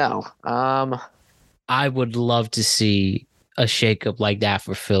don't really know. I would love to see a shakeup like that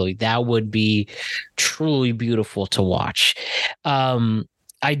for Philly. That would be truly beautiful to watch.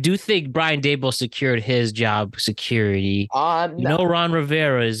 I do think Brian Daboll secured his job security. No, Ron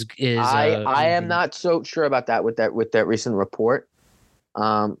Rivera is. I am not so sure about that with that recent report.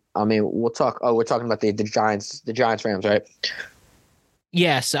 I mean, we're talking about the Giants Rams, right?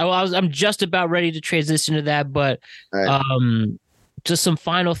 Yes, I'm just about ready to transition to that, but right. Just some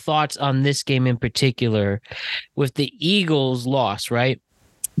final thoughts on this game in particular with the Eagles loss, right?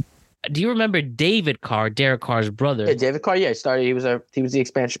 Do you remember David Carr, Derek Carr's brother? Yeah, David Carr. Yeah, he was the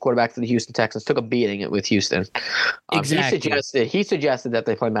expansion quarterback for the Houston Texans. Took a beating with Houston. Exactly. He suggested that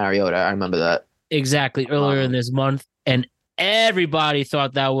they play Mariota. I remember that. Exactly, earlier in this month, and everybody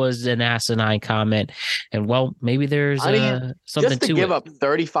thought that was an asinine comment. And well, maybe there's something just to give up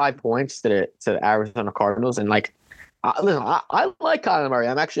 35 points to the Arizona Cardinals, and like. Listen, I like Kyler Murray.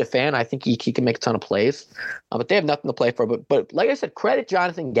 I'm actually a fan. I think he can make a ton of plays, but they have nothing to play for. But like I said, credit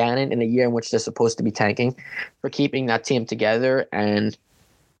Jonathan Gannon in a year in which they're supposed to be tanking for keeping that team together. And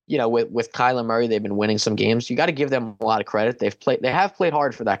you know, with Kyler Murray, they've been winning some games. You got to give them a lot of credit. They have played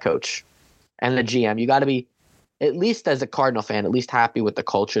hard for that coach and the GM. You got to be, at least as a Cardinal fan, at least happy with the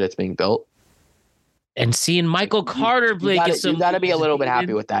culture that's being built. And seeing Michael Carter you got to be a little bit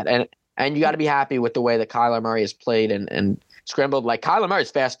happy with that. And you got to be happy with the way that Kyler Murray has played and scrambled. Like, Kyler Murray is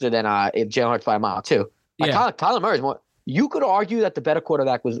faster than Jalen Hurts by a mile, too. Kyler Murray is more. You could argue that the better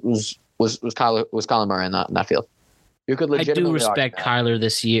quarterback was Kyler Murray in that field. You could legitimately. I do respect Kyler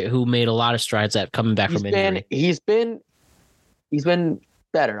this year, who made a lot of strides at coming back from injury. He's been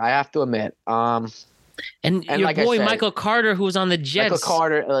better, I have to admit. And your like boy Michael Carter, who was on the Jets, Michael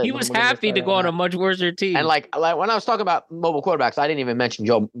Carter, he was happy to go on a much worse team. And like when I was talking about mobile quarterbacks, I didn't even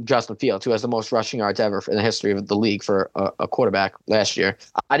mention Justin Fields, who has the most rushing yards ever in the history of the league for a quarterback last year.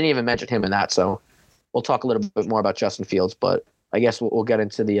 I didn't even mention him in that. So we'll talk a little bit more about Justin Fields, but I guess we'll get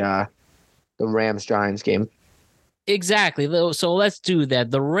into the Rams-Giants game. Exactly. So let's do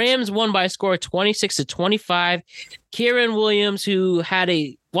that. The Rams won by a score of 26-25. Kieran Williams, who had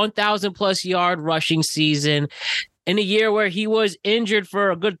a 1,000-plus yard rushing season in a year where he was injured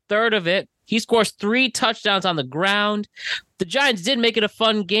for a good third of it, he scores 3 touchdowns on the ground. The Giants did make it a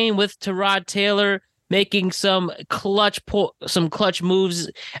fun game with Tyrod Taylor making some clutch moves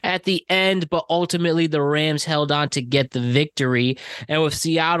at the end, but ultimately the Rams held on to get the victory. And with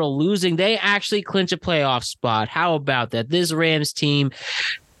Seattle losing, they actually clinch a playoff spot. How about that? This Rams team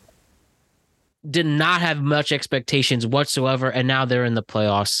did not have much expectations whatsoever, and now they're in the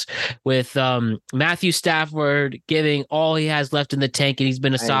playoffs with Matthew Stafford giving all he has left in the tank, and he's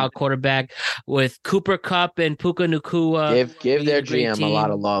been a solid quarterback with Cooper Kupp and Puka Nacua. Give their GM a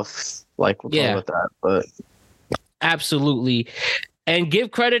lot of love. Like, we'll talk about that, but absolutely. And give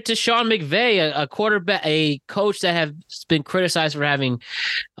credit to Sean McVay, a coach that has been criticized for having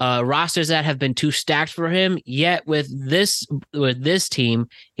rosters that have been too stacked for him. Yet with this team,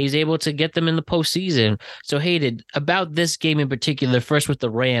 he's able to get them in the postseason. So, Hayden, about this game in particular, first with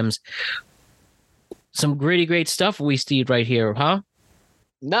the Rams, some great stuff we see right here, huh?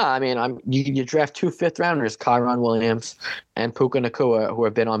 No, I mean, you draft 2 fifth-rounders, Kyron Williams and Puka Nacua, who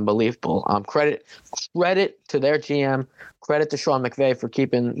have been unbelievable. Credit to their GM, credit to Sean McVay for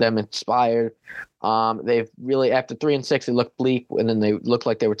keeping them inspired. They've really, after 3-6, they looked bleak, and then they looked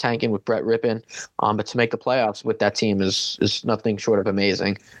like they were tanking with Brett Rippon. But to make the playoffs with that team is nothing short of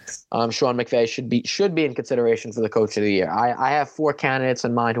amazing. Sean McVay should be in consideration for the Coach of the Year. I have 4 candidates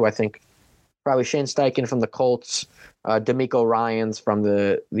in mind who I think probably Shane Steichen from the Colts, DeMeco Ryans from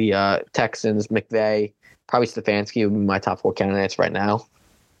the Texans, McVay, probably Stefanski would be my top 4 candidates right now.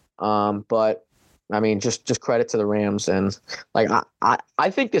 But I mean, just credit to the Rams, and like I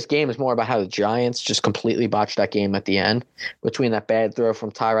think this game is more about how the Giants just completely botched that game at the end between that bad throw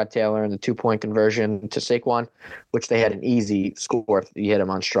from Tyrod Taylor and the 2-point conversion to Saquon, which they had an easy score if you hit him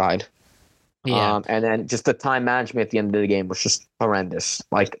on stride. Yeah. And then just the time management at the end of the game was just horrendous,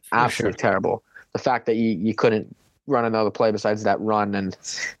 like absolutely terrible. The fact that you couldn't run another play besides that run and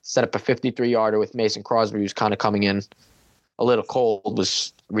set up a 53-yarder with Mason Crosby, who's kind of coming in a little cold,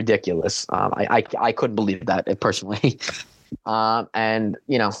 was ridiculous. I couldn't believe that personally. And,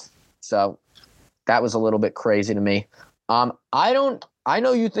 so that was a little bit crazy to me. I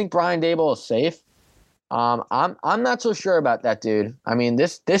know you think Brian Daboll is safe. I'm not so sure about that, dude. I mean,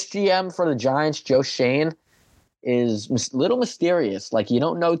 this GM for the Giants, Joe Schoen, is a little mysterious. Like, you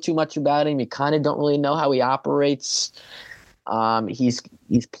don't know too much about him. You kind of don't really know how he operates. He's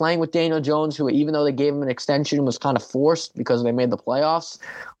playing with Daniel Jones, who, even though they gave him an extension, was kind of forced because they made the playoffs.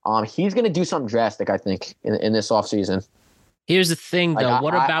 He's going to do something drastic, I think, in this offseason. Here's the thing, though.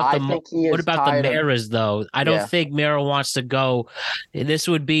 What about the Maras, though? I don't think Mara wants to go. This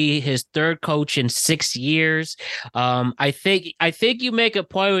would be his 3rd coach in 6 years. I think you make a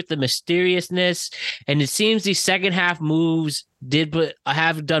point with the mysteriousness, and it seems the second half moves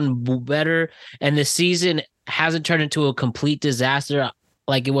have done better, and the season hasn't turned into a complete disaster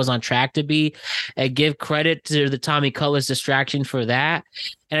like it was on track to be. And give credit to the Tommy Cullers distraction for that.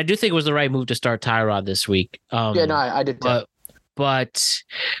 And I do think it was the right move to start Tyrod this week. I did too. But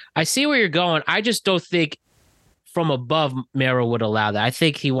I see where you're going. I just don't think from above Mara would allow that. I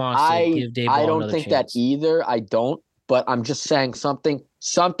think he wants to give Daboll I don't another think chance. that either. I don't. But I'm just saying something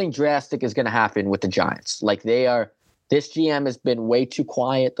drastic is going to happen with the Giants. Like, this GM has been way too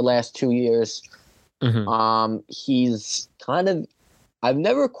quiet the last 2 years. Mm-hmm. He's kind of, I've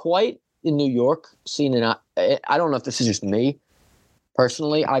never quite in New York seen I don't know if this is just me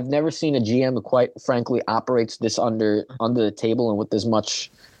personally. I've never seen a GM who quite frankly operates this under the table and with this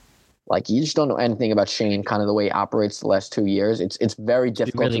much, like, you just don't know anything about Shane, kind of the way he operates the last 2 years. It's very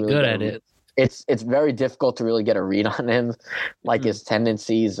difficult. He's really good at it. It's very difficult to really get a read on him, like his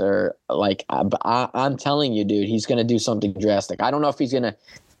tendencies are like. I'm telling you, dude, he's going to do something drastic. I don't know if he's going to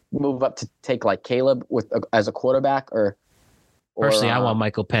move up to take like Caleb as a quarterback or personally, I want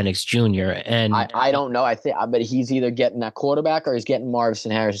Michael Penix Jr. And I don't know. I bet he's either getting that quarterback or he's getting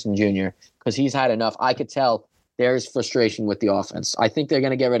Marvin Harrison Jr. because he's had enough. I could tell there's frustration with the offense. I think they're going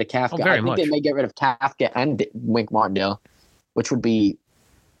to get rid of Kafka. I think they may get rid of Kafka and Wink Martindale, which would be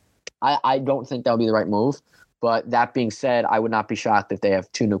 – I don't think that would be the right move. But that being said, I would not be shocked if they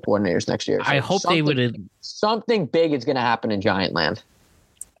have 2 new coordinators next year. So I hope they would – something big is going to happen in Giant Land.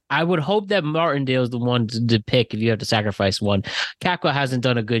 I would hope that Martindale is the one to pick if you have to sacrifice one. Kafka hasn't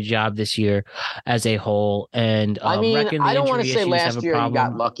done a good job this year as a whole. And I don't want to say last year you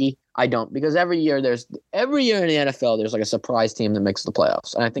got lucky. I don't, because every year in the NFL, there's like a surprise team that makes the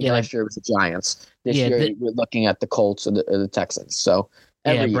playoffs. And I think last year was the Giants. This year we're looking at the Colts or the Texans. So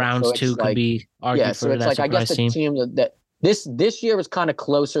Browns so too could be argued for that surprise team. I guess the team that this year was kind of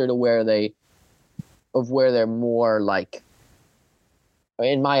closer to where they're more like,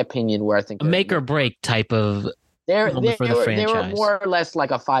 in my opinion, where I think a make or break type of moment for the franchise. They were more or less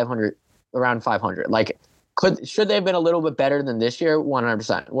like around 500. Like, should they have been a little bit better than this year?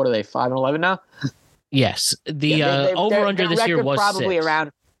 100%. What are they, 5-11 now? Yes. The over-under this year was probably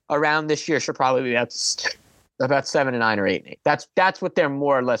 6. around this year should probably be about 7-9 or 8-8. That's what they're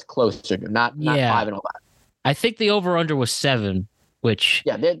more or less closer to, not 5-11. I think the over-under was 7, which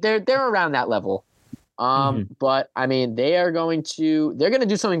they're around that level. But I mean, they're going to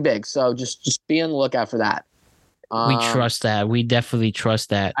do something big. So just be on the lookout for that. We trust that. We definitely trust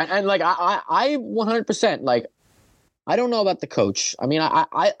that. And like, I 100%, like, I don't know about the coach. I mean,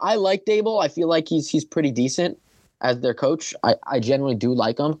 I like Dable. I feel like he's pretty decent as their coach. I generally do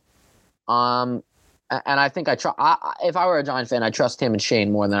like him. And I think if I were a Giant fan, I trust him and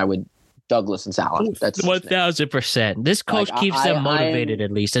Shane more than I would Douglas and Saleh. That's 1000%. This coach keeps them motivated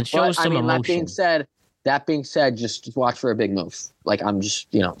at least and shows some emotion. That being said, just watch for a big move. Like, I'm just,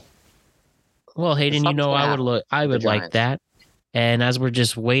 Well, Hayden, I would like that. And as we're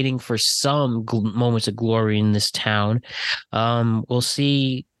just waiting for some moments of glory in this town, we'll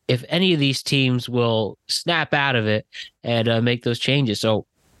see if any of these teams will snap out of it and make those changes. So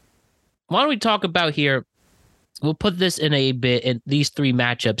why don't we talk about here? We'll put this in these 3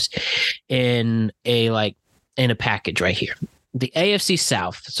 matchups in a package right here. The AFC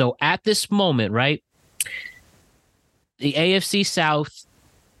South. So at this moment, right? The AFC South,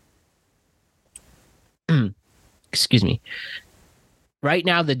 excuse me. Right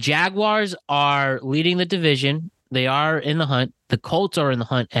now, the Jaguars are leading the division. They are in the hunt. The Colts are in the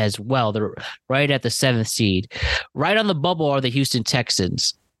hunt as well. They're right at the 7th seed. Right on the bubble are the Houston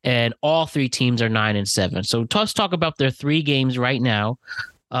Texans, and all 3 teams are 9-7. So let's talk about their 3 games right now.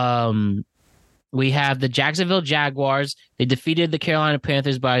 We have the Jacksonville Jaguars. They defeated the Carolina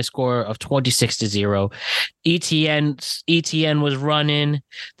Panthers by a score of 26-0. ETN was running.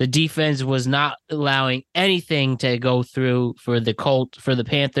 The defense was not allowing anything to go through for the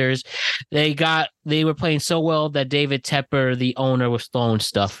Panthers. They were playing so well that David Tepper, the owner, was throwing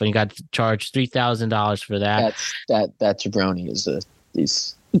stuff and he got charged $3,000 for that. That jabroni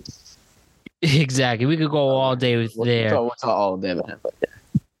is exactly. We could go all day with there. All day with him, but yeah.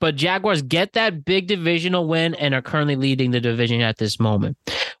 But Jaguars get that big divisional win and are currently leading the division at this moment.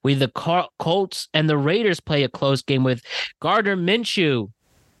 The Colts and the Raiders play a close game with Gardner Minshew,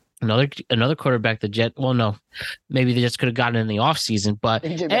 another quarterback. Maybe they just could have gotten in the offseason. But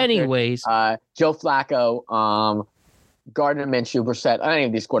anyways, Joe Flacco, Gardner Minshew, Brissett, any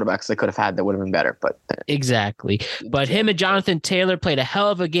of these quarterbacks they could have had that would have been better. But exactly. But him and Jonathan Taylor played a hell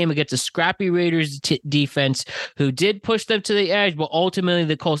of a game against a scrappy Raiders defense who did push them to the edge, but ultimately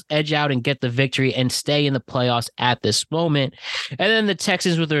the Colts edge out and get the victory and stay in the playoffs at this moment. And then the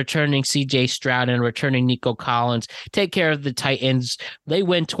Texans with the returning C.J. Stroud and returning Nico Collins take care of the Titans. They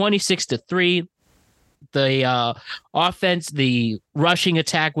win 26-3. The offense, the rushing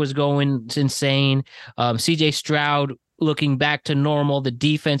attack was going insane. C.J. Stroud looking back to normal. The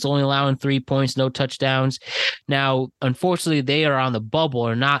defense only allowing 3 points, no touchdowns. Now, unfortunately, they are on the bubble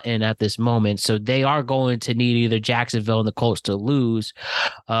or not in at this moment, so they are going to need either Jacksonville and the Colts to lose.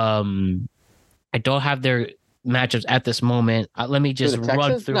 I don't have their matchups at this moment. Let me just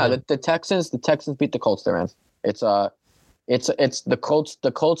run through. No, the Texans beat the Colts. They're in. It's the Colts.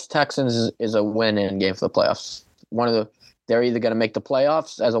 The Colts Texans is a win-in game for the playoffs. They're either going to make the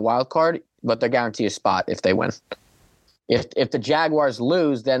playoffs as a wild card, but they're guaranteed a spot if they win. If the Jaguars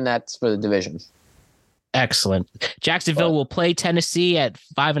lose, then that's for the division. Excellent. Jacksonville will play Tennessee at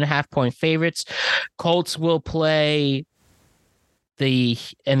 5.5-point favorites. Colts will play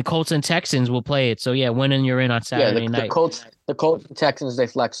and Colts and Texans will play it. So yeah, winning you're in on Saturday night. The Colts and Texans, they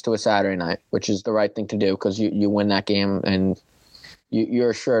flex to a Saturday night, which is the right thing to do because you win that game and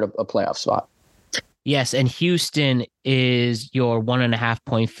you're assured a playoff spot. Yes, and Houston is your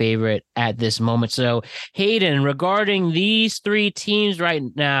 1.5-point favorite at this moment. So, Hayden, regarding these 3 teams right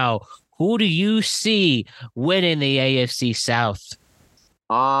now, Who do you see winning the AFC South?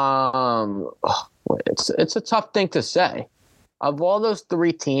 It's a tough thing to say. Of all those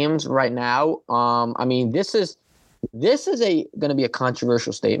three teams right now, I mean, this is going to be a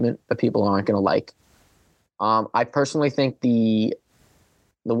controversial statement that people aren't going to like. I personally think the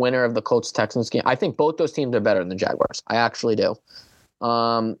winner of the Colts-Texans game, I think both those teams are better than the Jaguars. I actually do.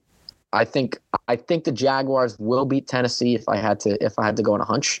 I think the Jaguars will beat Tennessee if I had to go on a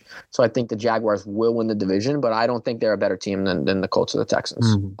hunch. So I think the Jaguars will win the division, but I don't think they're a better team than the Colts or the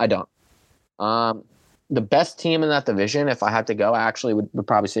Texans. Mm-hmm. I don't. The best team in that division, if I had to go, I actually would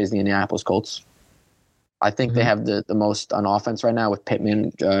probably say is the Indianapolis Colts. I think they have the most on offense right now with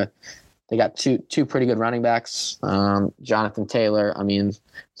Pittman. They got two pretty good running backs. Jonathan Taylor. I mean,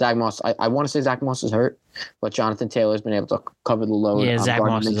 Zach Moss. I want to say Zach Moss is hurt, but Jonathan Taylor's been able to cover the load. Yeah, Zach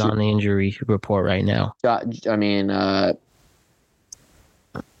Moss is on the injury report right now. I mean,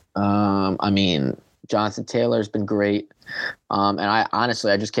 Jonathan Taylor's been great. And I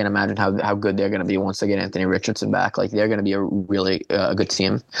honestly just can't imagine how good they're going to be once they get Anthony Richardson back. Like, they're going to be a really good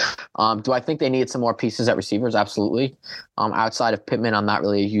team. Do I think they need some more pieces at receivers? Absolutely. Outside of Pittman, I'm not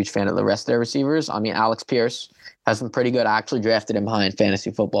really a huge fan of the rest of their receivers. I mean, Alex Pierce has been pretty good. I actually drafted him high in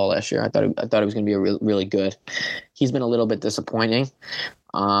fantasy football last year. I thought he was going to be really good. He's been a little bit disappointing.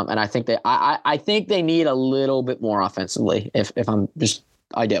 And I think I think they need a little bit more offensively. If I'm just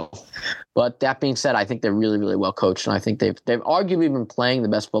I do. But that being said, I think they're really, really well coached, and I think they've arguably been playing the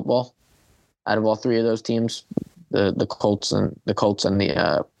best football out of all three of those teams, the Colts and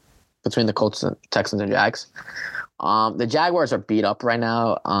the between the Colts and Texans and Jags. The Jaguars are beat up right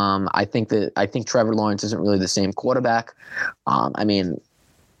now. I think Trevor Lawrence isn't really the same quarterback. I mean,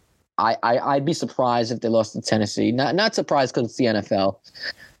 I'd be surprised if they lost to Tennessee. Not surprised because it's the NFL.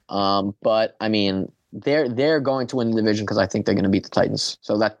 But I mean, they're going to win the division because I think they're going to beat the Titans.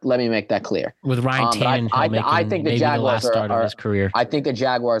 So let me make that clear. With Ryan Tannehill I think the Jaguars are his career. I think the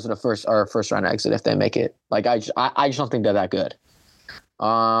Jaguars are a first round exit if they make it. Like I just don't think they're that good.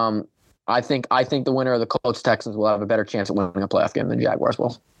 I think the winner of the Colts Texans will have a better chance at winning a playoff game than the Jaguars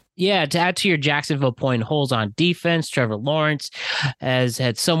will. Yeah, to add to your Jacksonville point, holes on defense. Trevor Lawrence has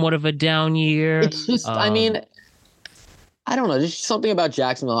had somewhat of a down year. It's just, I mean, I don't know. There's something about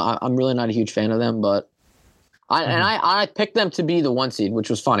Jacksonville. I'm really not a huge fan of them, but I picked them to be the 1 seed, which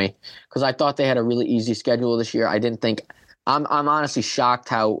was funny because I thought they had a really easy schedule this year. I didn't think. I'm honestly shocked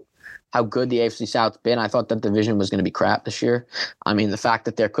how good the AFC South's been. I thought that division was going to be crap this year. I mean, the fact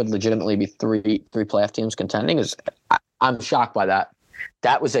that there could legitimately be three playoff teams contending is, I'm shocked by that.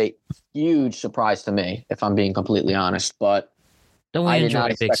 That was a huge surprise to me, if I'm being completely honest. But I did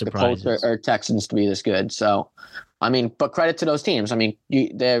not expect the Colts or Texans to be this good. So, I mean, but credit to those teams. I mean,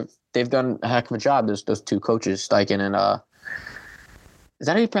 they've done a heck of a job. There's those two coaches, Steichen and is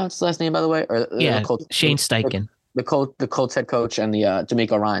that how you pronounce his last name, by the way? Or yeah, Shane Steichen. The Colts head coach and the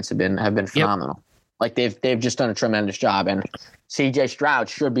D'Amico Ryans have been phenomenal. Yep. Like they've just done a tremendous job. And C.J. Stroud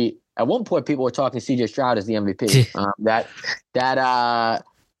should be. At one point, people were talking C.J. Stroud as the MVP.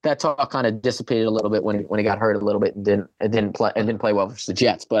 That talk kind of dissipated a little bit when he got hurt a little bit and didn't play well versus the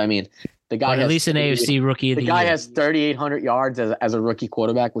Jets. But I mean, the guy at least an AFC rookie of the year. The guy has 3,800 yards as a rookie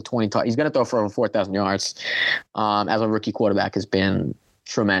quarterback with 20. He's going to throw for over 4,000 yards. As a rookie quarterback has been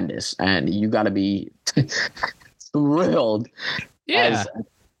tremendous, and you got to be thrilled. Yeah,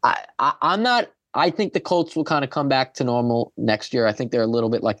 I'm not. I think the Colts will kind of come back to normal next year. I think they're a little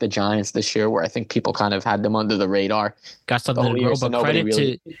bit like the Giants this year, where I think people kind of had them under the radar. Got something to grow, but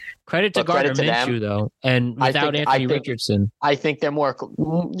credit to Gardner Minshew though, and without Anthony Richardson, I think they're more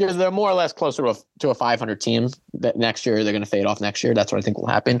or less closer to a 500 team. That next year they're going to fade off next year. That's what I think will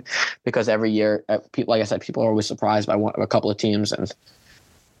happen, because every year, like I said, people are always surprised by a couple of teams, and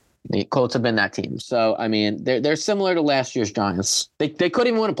the Colts have been that team. So I mean, they're similar to last year's Giants. They couldn't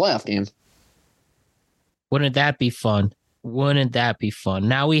even win a playoff game. Wouldn't that be fun?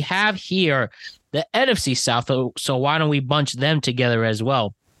 Now we have here the NFC South, so why don't we bunch them together as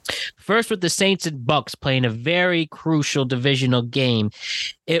well? First, with the Saints and Bucks playing a very crucial divisional game.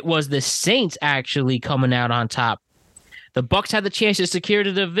 It was the Saints actually coming out on top. The Bucks had the chance to secure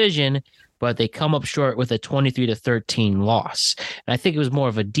the division, but they come up short with a 23-13 loss. And I think it was more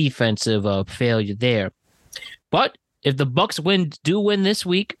of a defensive failure there. But if the Bucks do win this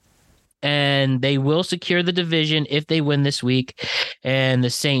week, and they will secure the division if they win this week. And the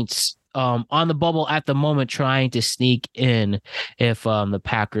Saints on the bubble at the moment trying to sneak in if the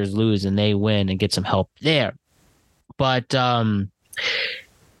Packers lose and they win and get some help there. But and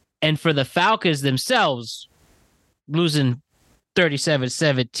for the Falcons themselves, losing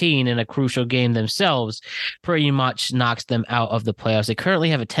 37-17 in a crucial game themselves pretty much knocks them out of the playoffs. They currently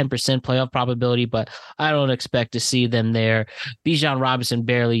have a 10% playoff probability, but I don't expect to see them there. Bijan Robinson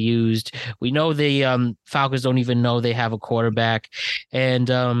barely used. We know the Falcons don't even know they have a quarterback, and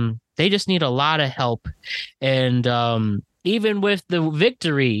they just need a lot of help. And even with the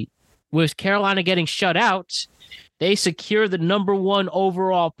victory, with Carolina getting shut out, they secure the number 1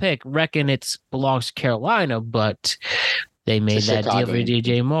 overall pick. Reckon it belongs to Carolina, but they made that deal for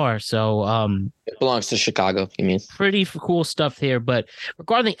DJ Moore. So it belongs to Chicago, you mean? Pretty cool stuff here. But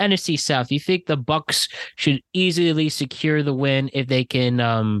regarding the NFC South, you think the Bucs should easily secure the win if they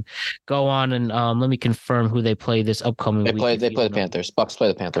can go on and let me confirm who they play this upcoming week. They play the Panthers. Bucs play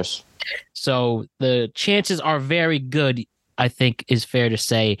the Panthers. So the chances are very good, I think is fair to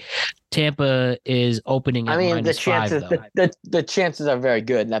say. Tampa is opening at -5, though. The chances are very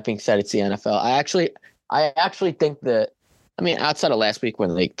good. That being said, it's the NFL. I actually think that, I mean, outside of last week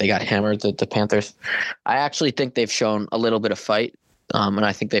when they got hammered, the Panthers, I actually think they've shown a little bit of fight, and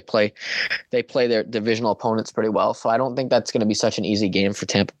I think they play their divisional opponents pretty well. So I don't think that's going to be such an easy game for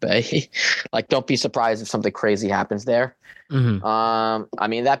Tampa Bay. Like, don't be surprised if something crazy happens there. Mm-hmm. I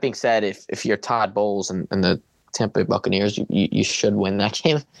mean, that being said, if you're Todd Bowles and the Tampa Bay Buccaneers, you should win that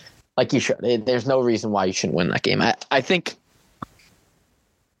game. Like, you should. There's no reason why you shouldn't win that game. I think.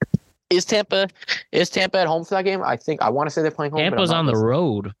 Is Tampa at home for that game? I want to say they're playing home. Tampa's on the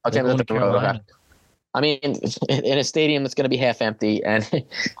road. Oh, Tampa's on the road. Okay. I mean, in a stadium that's going to be half empty, and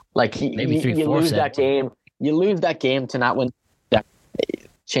like you lose that game. You lose that game to not win. That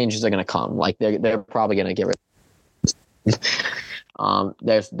changes are going to come. Like they're probably going to get rid.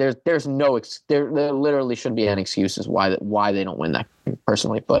 There's no there literally shouldn't be any excuses why they don't win that game,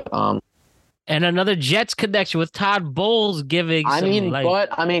 personally, but And another Jets connection with Todd Bowles giving.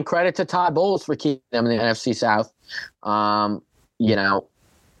 Credit to Todd Bowles for keeping them in the NFC South.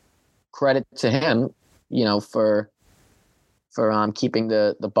 Credit to him, for keeping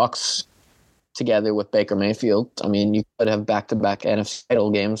the Bucs together with Baker Mayfield. I mean, you could have back-to-back NFC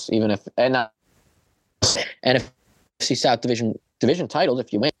title games, even if NFC South division titles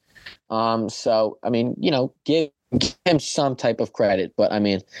if you win. So I mean, give him some type of credit, but I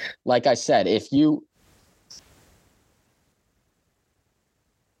mean, like I said, if you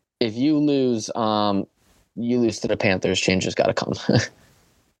lose, you lose to the Panthers. Changes got to come.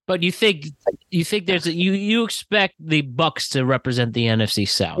 But you think there's you expect the Bucs to represent the NFC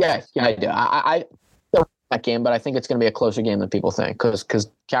South? Yeah, I do. I don't that game, but I think it's going to be a closer game than people think because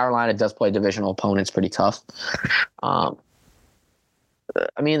Carolina does play divisional opponents pretty tough. I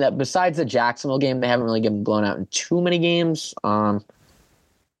mean, that besides the Jacksonville game, they haven't really been blown out in too many games. I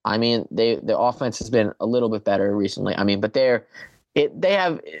mean, their offense has been a little bit better recently. I mean, but they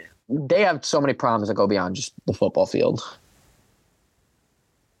have so many problems that go beyond just the football field.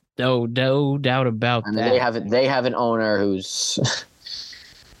 No doubt about that. They have an owner who's.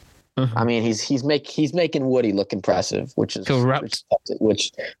 I mean, he's making Woody look impressive, which is corrupt,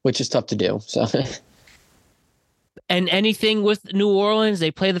 which is tough to do. So. And anything with New Orleans, they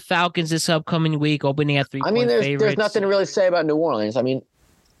play the Falcons this upcoming week, opening at 3-point favorites. There's nothing to really say about New Orleans. I mean,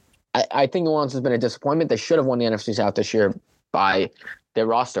 I think New Orleans has been a disappointment. They should have won the NFC South this year by their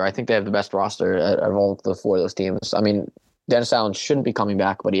roster. I think they have the best roster of all the 4 of those teams. I mean, Dennis Allen shouldn't be coming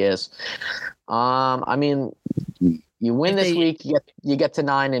back, but he is. I mean, you win this week, you get to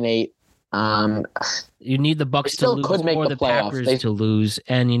 9-8. You need the Bucs to lose or the Packers to lose,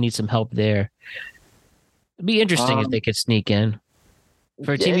 and you need some help there. It'd be interesting if they could sneak in.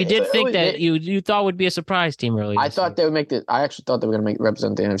 For a team you did think that you thought would be a surprise team earlier. I thought they would make it. I actually thought they were going to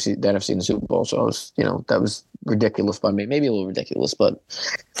represent the NFC in the Super Bowl. So I was, that was ridiculous by me. Maybe a little ridiculous, but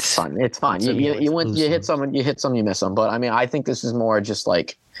it's fine. It's fine. You hit someone, you miss them. But I mean, I think this is more just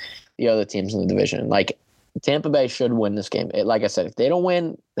like the other teams in the division. Like Tampa Bay should win this game. Like I said, if they don't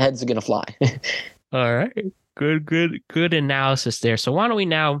win, heads are going to fly. All right, good analysis there. So why don't we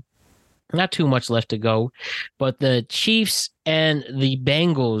now? Not too much left to go, but the Chiefs and the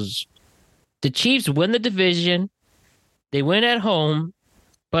Bengals. The Chiefs win the division. They win at home,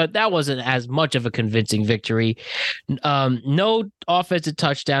 but that wasn't as much of a convincing victory. No offensive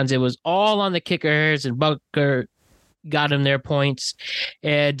touchdowns. It was all on the kickers, and Butker got him their points.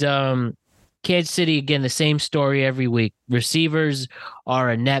 And Kansas City, again, the same story every week. Receivers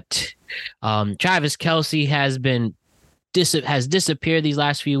are inept. Travis Kelce has disappeared these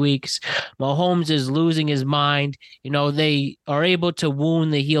last few weeks. Mahomes is losing his mind. They are able to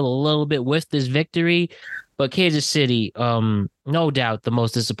wound the heel a little bit with this victory, But Kansas City, no doubt the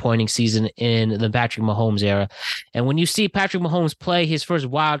most disappointing season in the Patrick Mahomes era. And when you see Patrick Mahomes play his first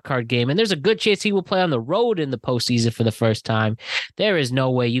wild card game, and there's a good chance he will play on the road in the postseason for the first time, there is no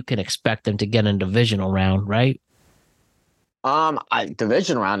way you can expect them to get in a divisional round, right?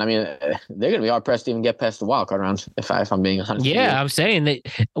 Division round. I mean, they're gonna be hard pressed to even get past the wild card rounds. If I'm being honest. Yeah, I'm saying that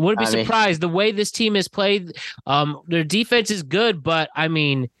I wouldn't be surprised the way this team is played. Their defense is good, but I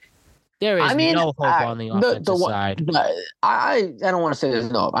mean, there is no hope on the offensive side. I don't want to say there's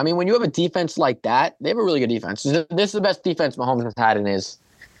no hope. I mean, when you have a defense like that, they have a really good defense. This is the best defense Mahomes has had in his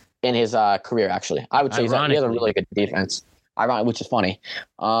career. Actually, I would say he has a really good defense. Ironic, which is funny.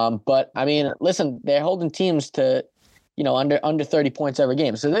 But I mean, listen, they're holding teams to, under 30 points every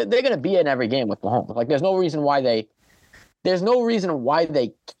game. So they're going to be in every game with Mahomes. Like, there's no reason why they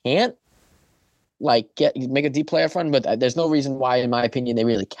can't make a deep playoff run, but there's no reason why, in my opinion, they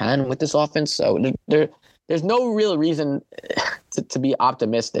really can with this offense. So there's no real reason to be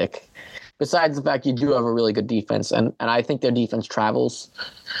optimistic, besides the fact you do have a really good defense, and I think their defense travels,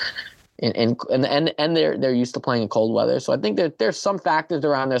 and they're used to playing in cold weather. So I think there's some factors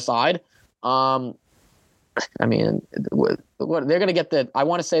around their side. I mean, what they're going to get I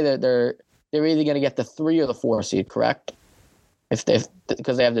want to say that they're either going to get the 3 or the 4 seed, correct? Because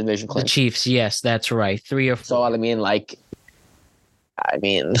they have the division clinch. The Chiefs, yes, that's right, 3 or 4. So I mean,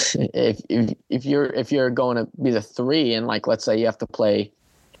 if you're going to be the 3, and let's say you're going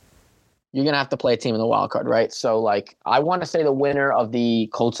to have to play a team in the wild card, right? So I want to say the winner of the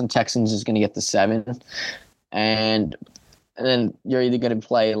Colts and Texans is going to get the 7, and then you're either going to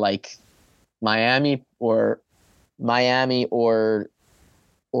play Miami or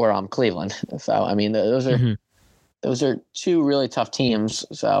Cleveland. So I mean, those are 2 really tough teams.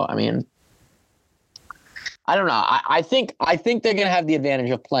 So I mean, I don't know. I think they're going to have the advantage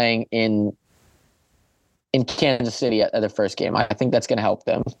of playing in Kansas City at their first game. I think that's going to help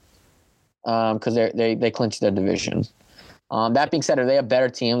them because they clinched their division. That being said, are they a better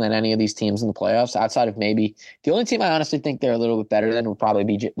team than any of these teams in the playoffs? Outside of maybe the only team I honestly think they're a little bit better than would probably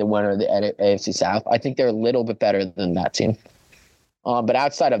be the winner of the AFC South. I think they're a little bit better than that team. But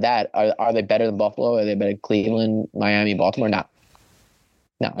outside of that, are they better than Buffalo? Are they better than Cleveland, Miami, Baltimore? No,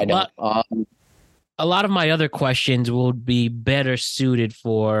 I don't. A lot of my other questions will be better suited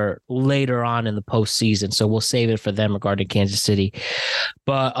for later on in the postseason, so we'll save it for them regarding Kansas City.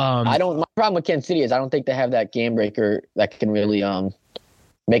 But my problem with Kansas City is I don't think they have that game breaker that can really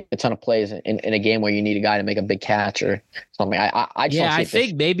make a ton of plays in a game where you need a guy to make a big catch or something. I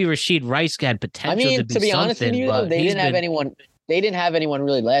think maybe Rashid Rice had potential. I mean, to be honest with you, though, they didn't have anyone. They didn't have anyone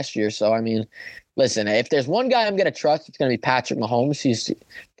really last year. So I mean, listen, if there's one guy I'm going to trust, it's going to be Patrick Mahomes. He's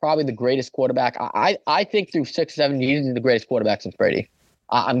probably the greatest quarterback. I think through 6-7 years, he's the greatest quarterback since Brady.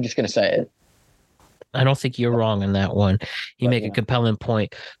 I'm just going to say it. I don't think you're wrong in that one. You make a compelling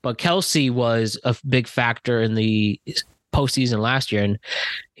point. But Kelsey was a big factor in the postseason last year, and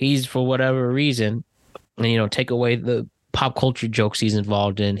he's, for whatever reason, take away the pop culture jokes he's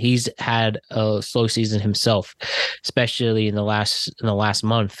involved in, he's had a slow season himself, especially in the last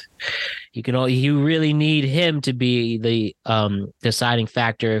month. You really need him to be the deciding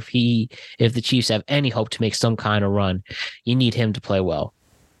factor if the Chiefs have any hope to make some kind of run. You need him to play well.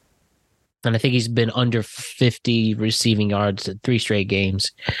 And I think he's been under 50 receiving yards at 3 straight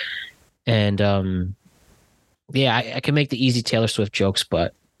games. And I can make the easy Taylor Swift jokes,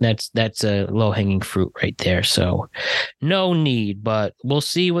 but that's a low-hanging fruit right there. So no need, but we'll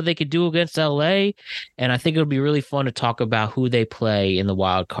see what they could do against LA. And I think it'll be really fun to talk about who they play in the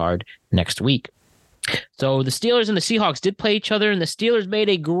wild card next week. So the Steelers and the Seahawks did play each other, and the Steelers made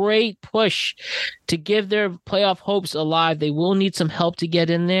a great push to give their playoff hopes alive. They will need some help to get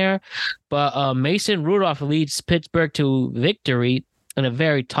in there, but Mason Rudolph leads Pittsburgh to victory in a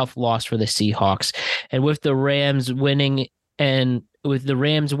very tough loss for the Seahawks. And with the Rams winning,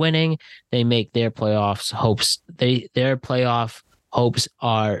 they make their playoff hopes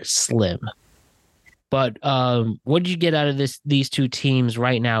are slim. But what did you get out of these 2 teams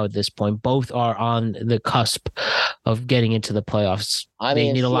right now at this point? Both are on the cusp of getting into the playoffs.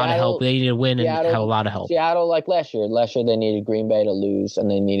 They need a lot of help. They need to win and have a lot of help. Seattle, like last year. Last year they needed Green Bay to lose, and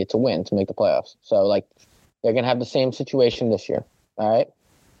they needed to win to make the playoffs. So they're going to have the same situation this year. All right.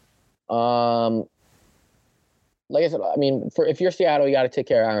 Like I said, I mean, if you're Seattle, you got to take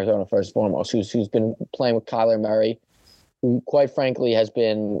care of Arizona first and foremost, who's been playing with Kyler Murray, who quite frankly has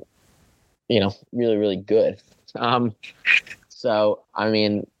been, really, really good. So I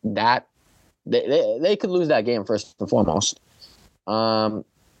mean that they could lose that game first and foremost.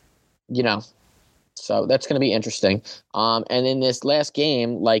 So that's going to be interesting. And in this last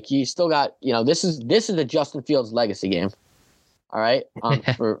game, like you still got, this is the Justin Fields legacy game. All right.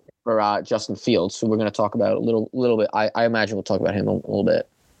 For Justin Fields, who we're going to talk about a little bit. I imagine we'll talk about him a little bit.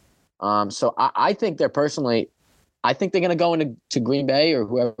 So I think they're going to go into Green Bay or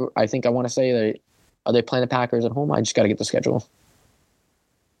whoever. I want to say are they playing the Packers at home? I just got to get the schedule.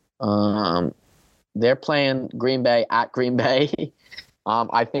 They're playing Green Bay at Green Bay.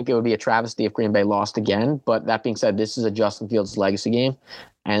 I think it would be a travesty if Green Bay lost again. But that being said, this is a Justin Fields legacy game,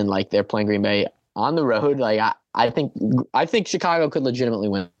 and like they're playing Green Bay on the road. Like I think Chicago could legitimately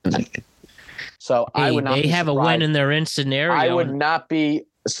win that game. So I would not. They have surprised. A win in their in scenario. I would not be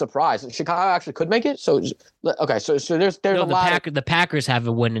surprised. Chicago actually could make it. So okay. So there's a lot. The Packers have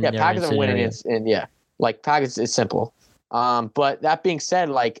a win in their Packers have a win in like Packers is simple. But that being said,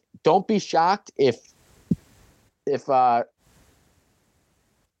 like don't be shocked if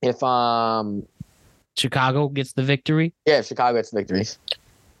Chicago gets the victory. Yeah, if Chicago gets the victory.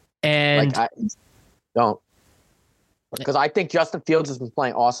 And don't. Because I think Justin Fields has been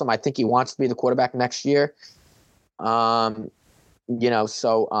playing awesome. I think he wants to be the quarterback next year. So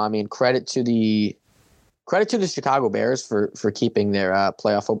I mean, credit to the Chicago Bears for keeping their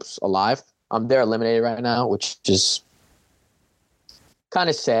playoff hopes alive. They're eliminated right now, which is kind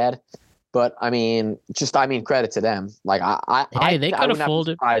of sad. But I mean, credit to them. Like they could have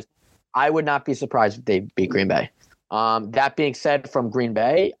folded. I would not be surprised if they beat Green Bay. That being said, from Green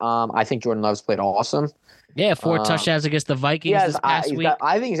Bay, I think Jordan Love's played awesome. Yeah, 4 touchdowns against the Vikings this past week.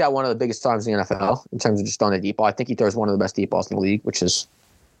 I think he's got one of the biggest arms in the NFL in terms of just throwing a deep ball. I think he throws one of the best deep balls in the league, which is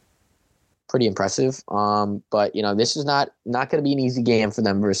pretty impressive. But this is not going to be an easy game for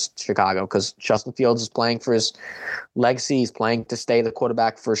them versus Chicago because Justin Fields is playing for his legacy. He's playing to stay the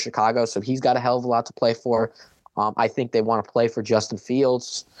quarterback for Chicago, so he's got a hell of a lot to play for. I think they want to play for Justin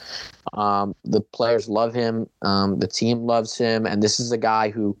Fields. The players love him. The team loves him, and this is a guy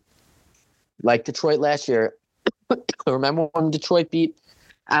who, like Detroit last year. Remember when Detroit beat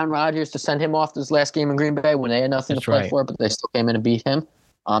Aaron Rodgers to send him off this last game in Green Bay when they had nothing to play for, but they still came in and beat him?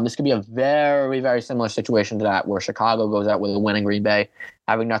 This could be a very, very similar situation to that, where Chicago goes out with a win in Green Bay,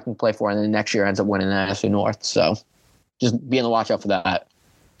 having nothing to play for, and then next year ends up winning the NFC North. So just be on the watch out for that.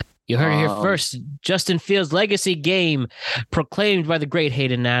 You heard it here first. Justin Fields' legacy game proclaimed by the great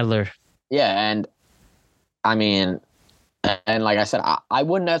Hayden Nadler. Yeah, and I mean, and like I said, I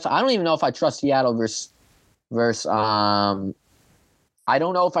wouldn't. I don't even know if I trust Seattle versus. I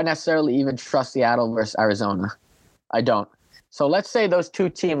don't know if I necessarily even trust Seattle versus Arizona. I don't. So let's say those two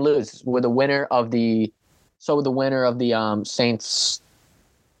teams lose with the winner of the Saints,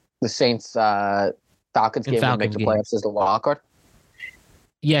 Falcons game to make the playoffs as the wild card.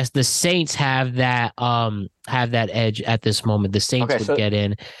 Yes, the Saints have that edge at this moment. The Saints would get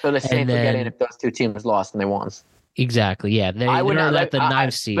in. So the Saints would get in if those two teams lost and they won. Exactly. Yeah, they're at the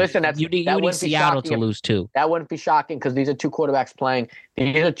 9th seed. Listen, you need Seattle to lose too. That wouldn't be shocking because these are two quarterbacks playing.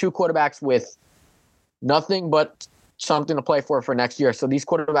 These are two quarterbacks with nothing but something to play for next year. So these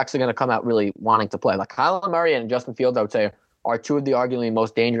quarterbacks are going to come out really wanting to play. Like Kyler Murray and Justin Fields, I would say, are two of the arguably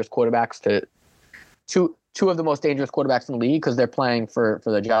most dangerous quarterbacks two of the most dangerous quarterbacks in the league because they're playing for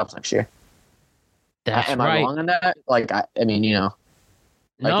their jobs next year. Am I wrong on that? Like, I mean, no.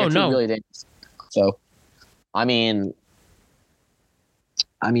 Really dangerous. So, I mean,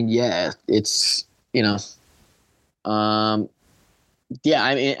 yeah, it's, yeah,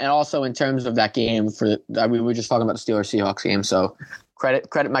 I mean, and also in terms of that game we were just talking about the Steelers-Seahawks game. So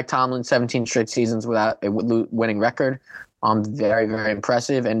credit Mike Tomlin, 17 straight seasons without a winning record. Very, very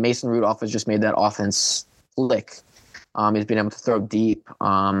impressive. And Mason Rudolph has just made that offense click. He's been able to throw deep.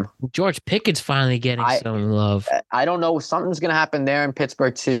 George Pickett's finally getting some love. I don't know. Something's going to happen there in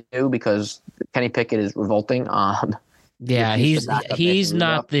Pittsburgh too, because Kenny Pickett is revolting. Yeah, he's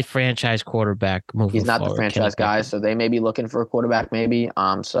not the franchise quarterback moving He's not forward, the franchise guy, so they may be looking for a quarterback maybe.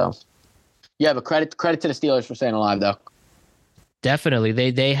 So, yeah, but credit to the Steelers for staying alive, though. Definitely.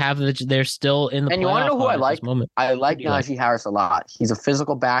 They're still in the playoff. And you want to know who I like? I like Najee Harris a lot. He's a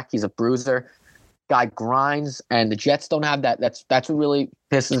physical back. He's a bruiser. Guy grinds, and the Jets don't have that. That's what really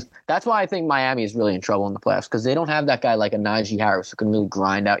pisses. That's why I think Miami is really in trouble in the playoffs, because they don't have that guy like a Najee Harris who can really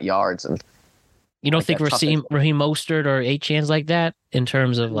grind out yards. And you don't think Raheem Mostert or Achane like that in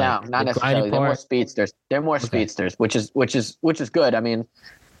terms of like no, not necessarily. They're more speedsters. Speedsters, which is good. I mean,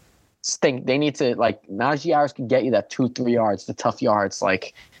 they need to, like, Najee Harris can get you that 2-3 yards, the tough yards.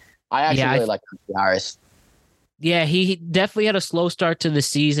 Like, I actually really like Najee Harris. Yeah, he definitely had a slow start to the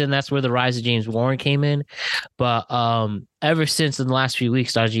season. That's where the rise of James Warren came in. But ever since in the last few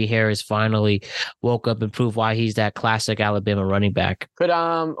weeks, Najee Harris finally woke up and proved why he's that classic Alabama running back. Hold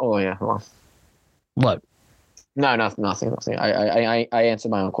on. What? No, nothing. I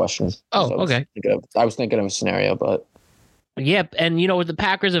answered my own question. Oh, okay. I was thinking of a scenario, but Yep, and with the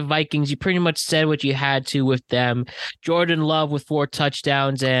Packers and Vikings, you pretty much said what you had to with them. Jordan Love with 4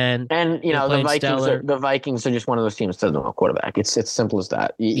 touchdowns, and the Vikings are just one of those teams that doesn't have a quarterback. It's simple as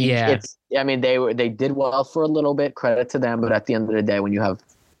that. They did well for a little bit. Credit to them, but at the end of the day, when you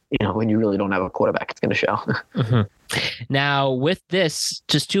really don't have a quarterback, it's going to show. Mm-hmm. Now, with this,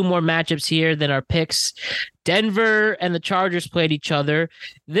 just 2 more matchups here than our picks. Denver and the Chargers played each other.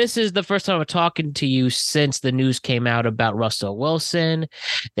 This is the first time I'm talking to you since the news came out about Russell Wilson.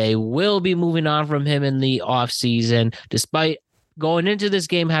 They will be moving on from him in the offseason, despite going into this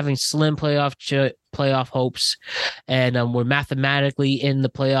game having slim playoff hopes, and we're mathematically in the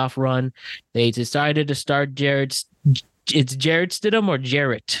playoff run. They decided to start Jarrett. It's Jarrett Stidham or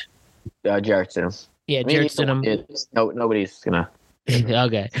Jarrett? Jarrett Stidham. Yeah, Jarrett Stidham. Nobody's gonna.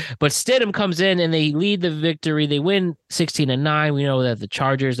 Okay, but Stidham comes in and they lead the victory. They win 16-9. We know that the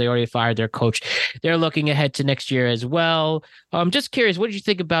Chargers, they already fired their coach. They're looking ahead to next year as well. I'm just curious, what did you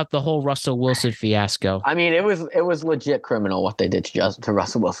think about the whole Russell Wilson fiasco? I mean, it was legit criminal what they did to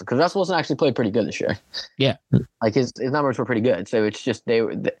Russell Wilson, because Russell Wilson actually played pretty good this year. Yeah, like his numbers were pretty good. So it's just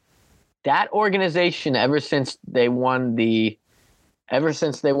that organization ever since they won the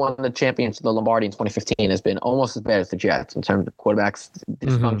championship, the Lombardi in 2015, has been almost as bad as the Jets in terms of quarterbacks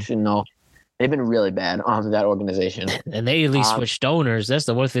dysfunctional. They've been really bad on that organization, and they at least switched owners. That's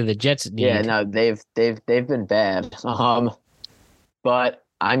the one thing the Jets need. Yeah, no, they've been bad. But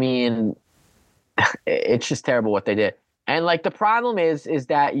I mean, it's just terrible what they did. And like the problem is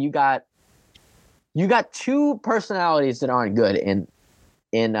that you got 2 personalities that aren't good in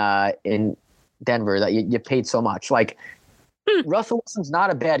Denver that you paid so much. Like Russell Wilson's not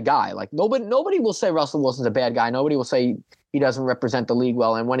a bad guy. Like nobody will say Russell Wilson's a bad guy. Nobody will say he doesn't represent the league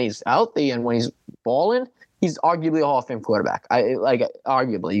well. And when he's healthy and when he's balling, he's arguably a Hall of Fame quarterback.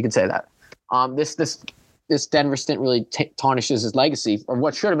 Arguably, you could say that. This Denver stint really tarnishes his legacy, or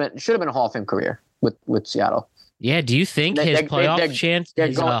what should have been a Hall of Fame career with Seattle. Yeah. Do you think his playoff chance?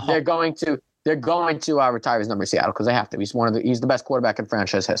 They're going to retire his number in Seattle because they have to. He's the best quarterback in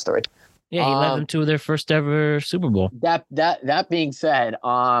franchise history. Yeah, he led them to their first ever Super Bowl. That being said,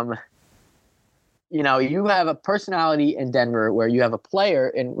 you have a personality in Denver where you have a player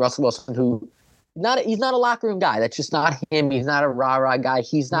in Russell Wilson who he's not a locker room guy. That's just not him. He's not a rah-rah guy.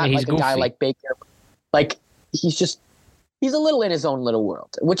 He's not like goofy. A guy like Baker. Like he's a little in his own little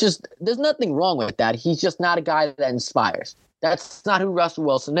world, which is, there's nothing wrong with that. He's just not a guy that inspires. That's not who Russell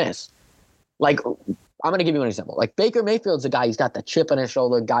Wilson is. Like, I'm going to give you an example. Like, Baker Mayfield's a guy, he's got the chip on his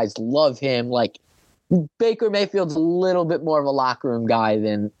shoulder. Guys love him. Like, Baker Mayfield's a little bit more of a locker room guy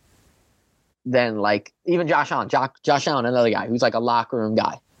than like, even Josh Allen. Josh Allen, another guy who's like a locker room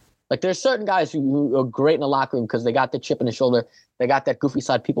guy. Like, there's certain guys who are great in the locker room because they got the chip on his shoulder. They got that goofy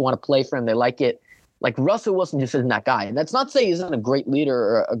side. People want to play for him. They like it. Like, Russell Wilson just isn't that guy. And that's not to say he isn't a great leader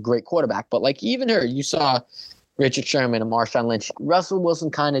or a great quarterback, but like, even here, you saw Richard Sherman and Marshawn Lynch. Russell Wilson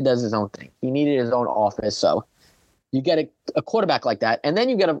kind of does his own thing. He needed his own office. So you get a quarterback like that. And then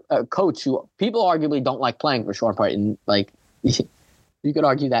you get a coach who people arguably don't like playing for Sean Payton. Like, you could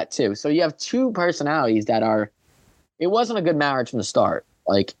argue that too. So you have 2 personalities that it wasn't a good marriage from the start.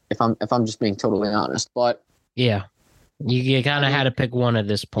 Like, if I'm just being totally honest, but yeah, you kind of had to pick one at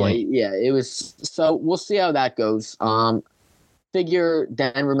this point. Yeah, it was. So we'll see how that goes. Figure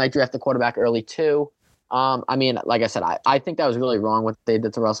Denver might draft the quarterback early too. I mean, like I said, I think that was really wrong what they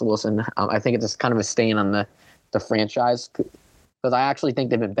did to Russell Wilson. I think it's just kind of a stain on the franchise because I actually think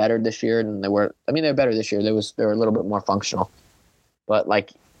they've been better this year than they were. I mean, they're better this year. They were a little bit more functional, but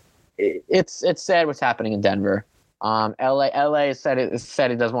like it's sad what's happening in Denver. LA said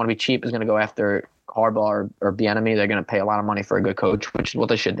it doesn't want to be cheap. Is going to go after Harbaugh or Bieniemy. They're going to pay a lot of money for a good coach, which is what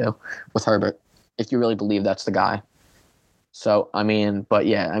they should do with Herbert if you really believe that's the guy. So, I mean, but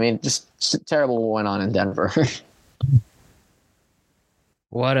yeah, I mean, just terrible what went on in Denver.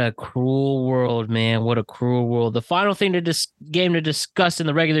 What a cruel world, man. What a cruel world. The final thing game to discuss in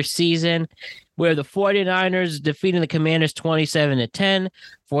the regular season, where the 49ers defeating the Commanders 27-10.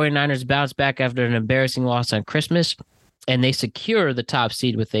 49ers bounce back after an embarrassing loss on Christmas, and they secure the top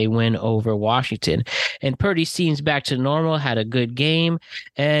seed with a win over Washington. And Purdy seems back to normal, had a good game.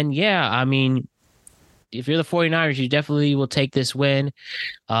 And yeah, I mean, if you're the 49ers, you definitely will take this win.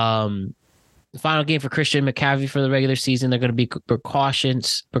 The final game for Christian McCaffrey for the regular season, they're going to be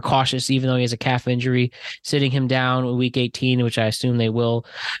precautious, even though he has a calf injury, sitting him down in week 18, which I assume they will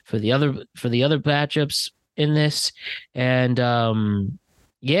for the other matchups in this. And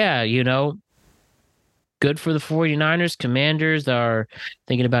yeah, good for the 49ers. Commanders are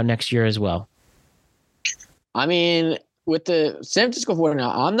thinking about next year as well. I mean, with the San Francisco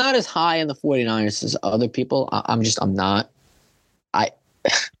 49ers, I'm not as high in the 49ers as other people. I'm not.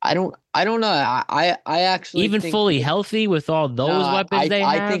 I don't know. I actually Even think fully healthy with all those weapons they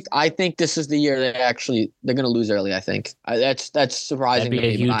have? I think this is the year they're going to lose early. I think that's surprising That'd be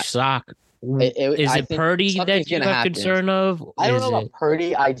to a me. huge shock. Is I it think Purdy something's that you gonna have happen. concern of? I don't Is know about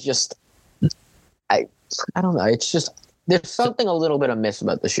Purdy. I don't know. It's just there's something a little bit amiss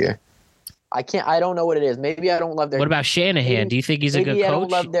about this year. I don't know what it is. Maybe I don't love their. What about Shanahan? Do you think he's a good maybe I don't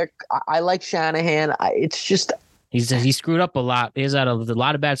coach? love their. I like Shanahan. It's just He screwed up a lot. He's had a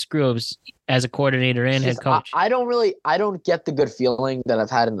lot of bad screw-ups as a coordinator and head coach. I don't get the good feeling that I've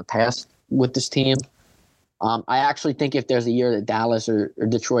had in the past with this team. I actually think if there's a year that Dallas or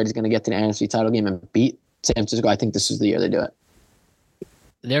Detroit is going to get to the NFC title game and beat San Francisco, I think this is the year they do it.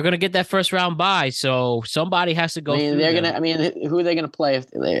 They're going to get that first round bye, so somebody has to go. Who are they going to play if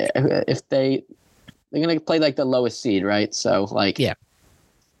they're going to play like the lowest seed, right? So yeah.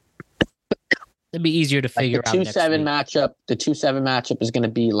 It'd be easier to figure out. The 2-7 matchup. The 2-7 matchup is going to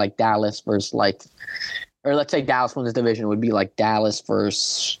be like Dallas versus or let's say Dallas wins the division. It would be like Dallas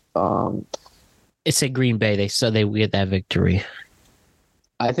versus. It's a Green Bay. They get that victory.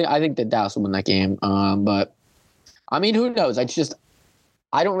 I think that Dallas will win that game. But I mean, who knows?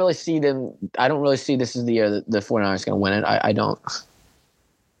 I don't really see them. I don't really see this as the year that the 49ers going to win it. I don't.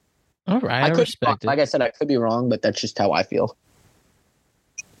 All right, I respect it. Like I said, I could be wrong, but that's just how I feel.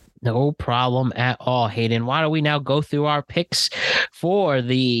 No problem at all, Hayden. Why don't we now go through our picks for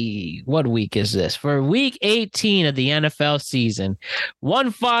what week is this? For week 18 of the NFL season.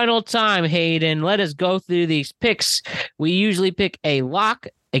 One final time, Hayden, let us go through these picks. We usually pick a lock,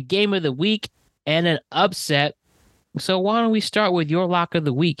 a game of the week, and an upset. So why don't we start with your lock of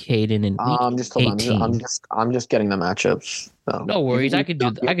the week, Hayden? In week 18. I'm just getting the matchups. So. No worries. I could do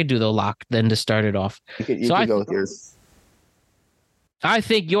the lock then to start it off. You could go with yours. I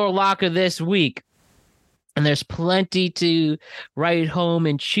think your lock of this week, and there's plenty to write home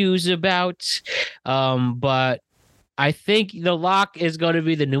and choose about, but I think the lock is going to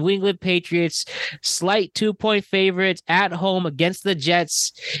be the New England Patriots, slight 2-point favorites at home against the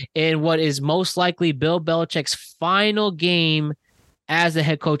Jets in what is most likely Bill Belichick's final game as the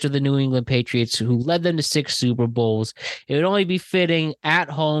head coach of the New England Patriots, who led them to 6 Super Bowls. It would only be fitting at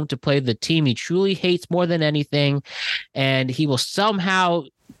home to play the team he truly hates more than anything, and he will somehow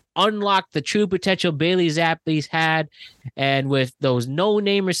unlock the true potential Bailey Zappe's had, and with those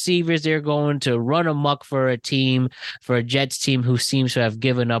no-name receivers, they're going to run amok for a Jets team who seems to have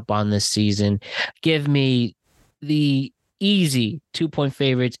given up on this season. Give me the easy 2-point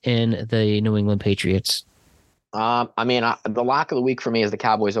favorites in the New England Patriots. The lock of the week for me is the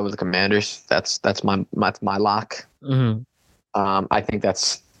Cowboys over the Commanders. That's my lock. Mm-hmm. I think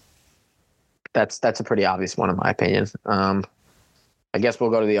that's a pretty obvious one in my opinion. I guess we'll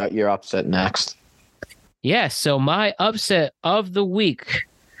go to your upset next. Yeah, so my upset of the week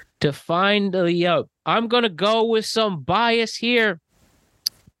to find I'm going to go with some bias here.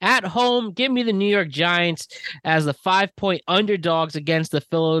 At home, give me the New York Giants as the 5-point underdogs against the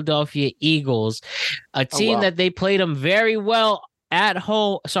Philadelphia Eagles, a team that they played them very well on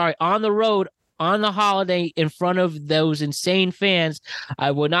the road, on the holiday in front of those insane fans.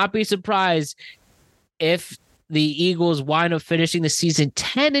 I would not be surprised if the Eagles wind up finishing the season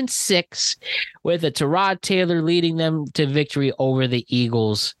 10-6 with a Tyrod Taylor leading them to victory over the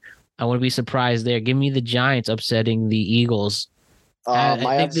Eagles. I wouldn't be surprised there. Give me the Giants upsetting the Eagles. I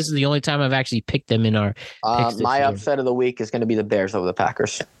think this is the only time I've actually picked them in our picks this year. Upset of the week is going to be the Bears over the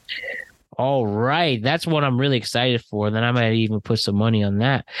Packers. All right. That's what I'm really excited for. Then I might even put some money on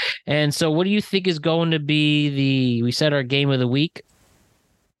that. And so what do you think is going to be we said our game of the week?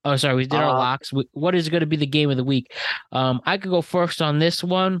 Oh, sorry. We did our locks. What is going to be the game of the week? I could go first on this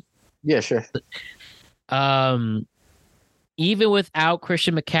one. Yeah, sure. Even without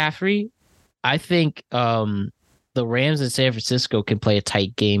Christian McCaffrey, I think the Rams in San Francisco can play a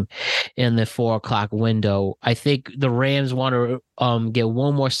tight game in the 4:00 window. I think the Rams want to get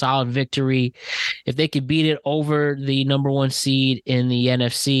one more solid victory. If they could beat it over the number 1 seed in the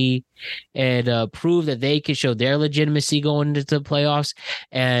NFC and prove that they can show their legitimacy going into the playoffs,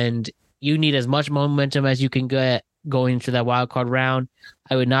 and you need as much momentum as you can get going into that wild card round,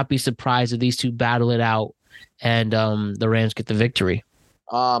 I would not be surprised if these two battle it out and the Rams get the victory.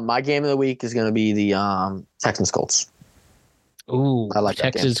 My game of the week is going to be the Texans Colts. Ooh, I like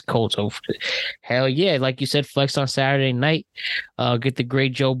Texas Colts. Oh, hell yeah. Like you said, flex on Saturday night. Get the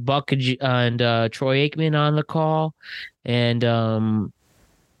great Joe Buck and Troy Aikman on the call. And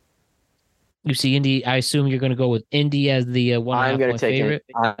you see Indy. I assume you're going to go with Indy as the 1.5 point favorite.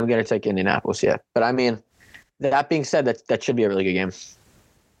 I'm going to take Indianapolis, yeah. But I mean, that being said, that should be a really good game.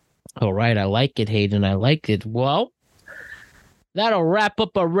 All right, I like it, Hayden. I like it. Well, that'll wrap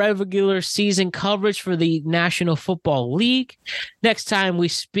up our regular season coverage for the National Football League. Next time we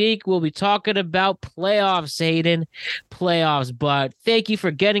speak, we'll be talking about playoffs, Hayden. Playoffs. But thank you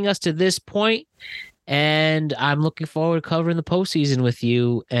for getting us to this point. And I'm looking forward to covering the postseason with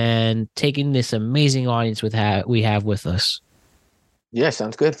you and taking this amazing audience we have with us. Yeah,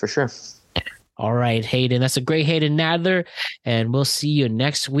 sounds good for sure. All right, Hayden. That's a great Hayden Nadler. And we'll see you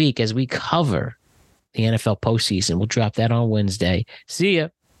next week as we cover the NFL postseason. We'll drop that on Wednesday. See ya.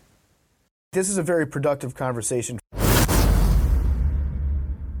 This is a very productive conversation.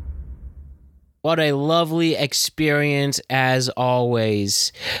 What a lovely experience as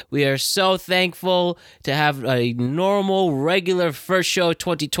always. We are so thankful to have a normal, regular first show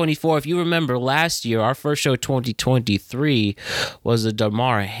 2024. If you remember last year, our first show 2023 was the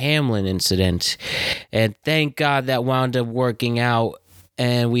Damar Hamlin incident. And thank God that wound up working out.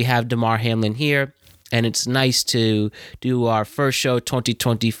 And we have Damar Hamlin here. And it's nice to do our first show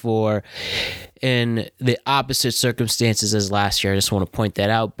 2024 in the opposite circumstances as last year. I just want to point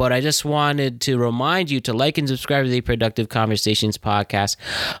that out. But I just wanted to remind you to like and subscribe to the Productive Conversations podcast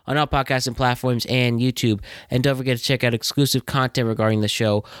on all podcasting platforms and YouTube. And don't forget to check out exclusive content regarding the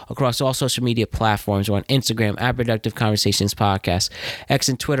show across all social media platforms. We're on Instagram at Productive Conversations Podcast, X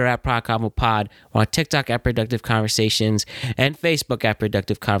and Twitter at ProdConvoPod. We're on TikTok at Productive Conversations, and Facebook at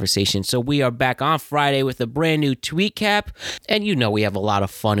Productive Conversations. So we are back on Friday with a brand new tweet cap. And you know we have a lot of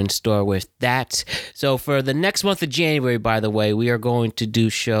fun in store with that. So for the next month of January, by the way, we are going to do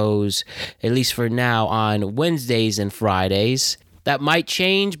shows, at least for now, on Wednesdays and Fridays. That might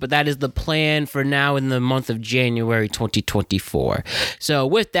change, but that is the plan for now in the month of January 2024. So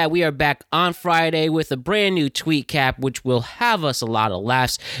with that, we are back on Friday with a brand new tweet cap, which will have us a lot of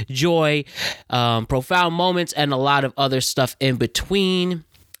laughs, joy, profound moments, and a lot of other stuff in between.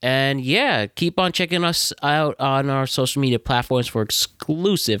 And yeah, keep on checking us out on our social media platforms for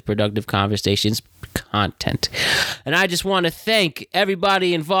exclusive Productive Conversations content. And I just want to thank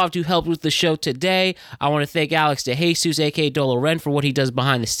everybody involved who helped with the show today. I want to thank Alex DeJesus, aka Dolo Ren, for what he does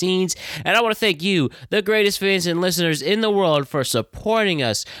behind the scenes. And I want to thank you, the greatest fans and listeners in the world, for supporting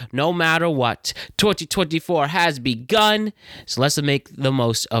us no matter what. 2024 has begun, so let's make the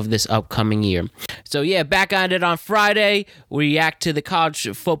most of this upcoming year. So yeah, back on it on Friday. We react to the College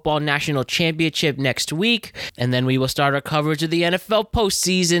Football National Championship next week, and then we will start our coverage of the NFL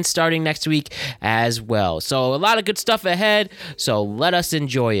postseason starting next week as well. So a lot of good stuff ahead, so let us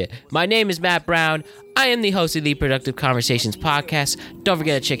enjoy it. My name is Matt Brown. I am the host of the Productive Conversations podcast. Don't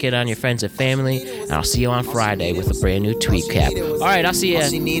forget to check it on your friends and family, and I'll see you on Friday with a brand new tweet cap. All right, I'll see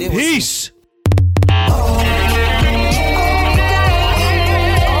you. Peace!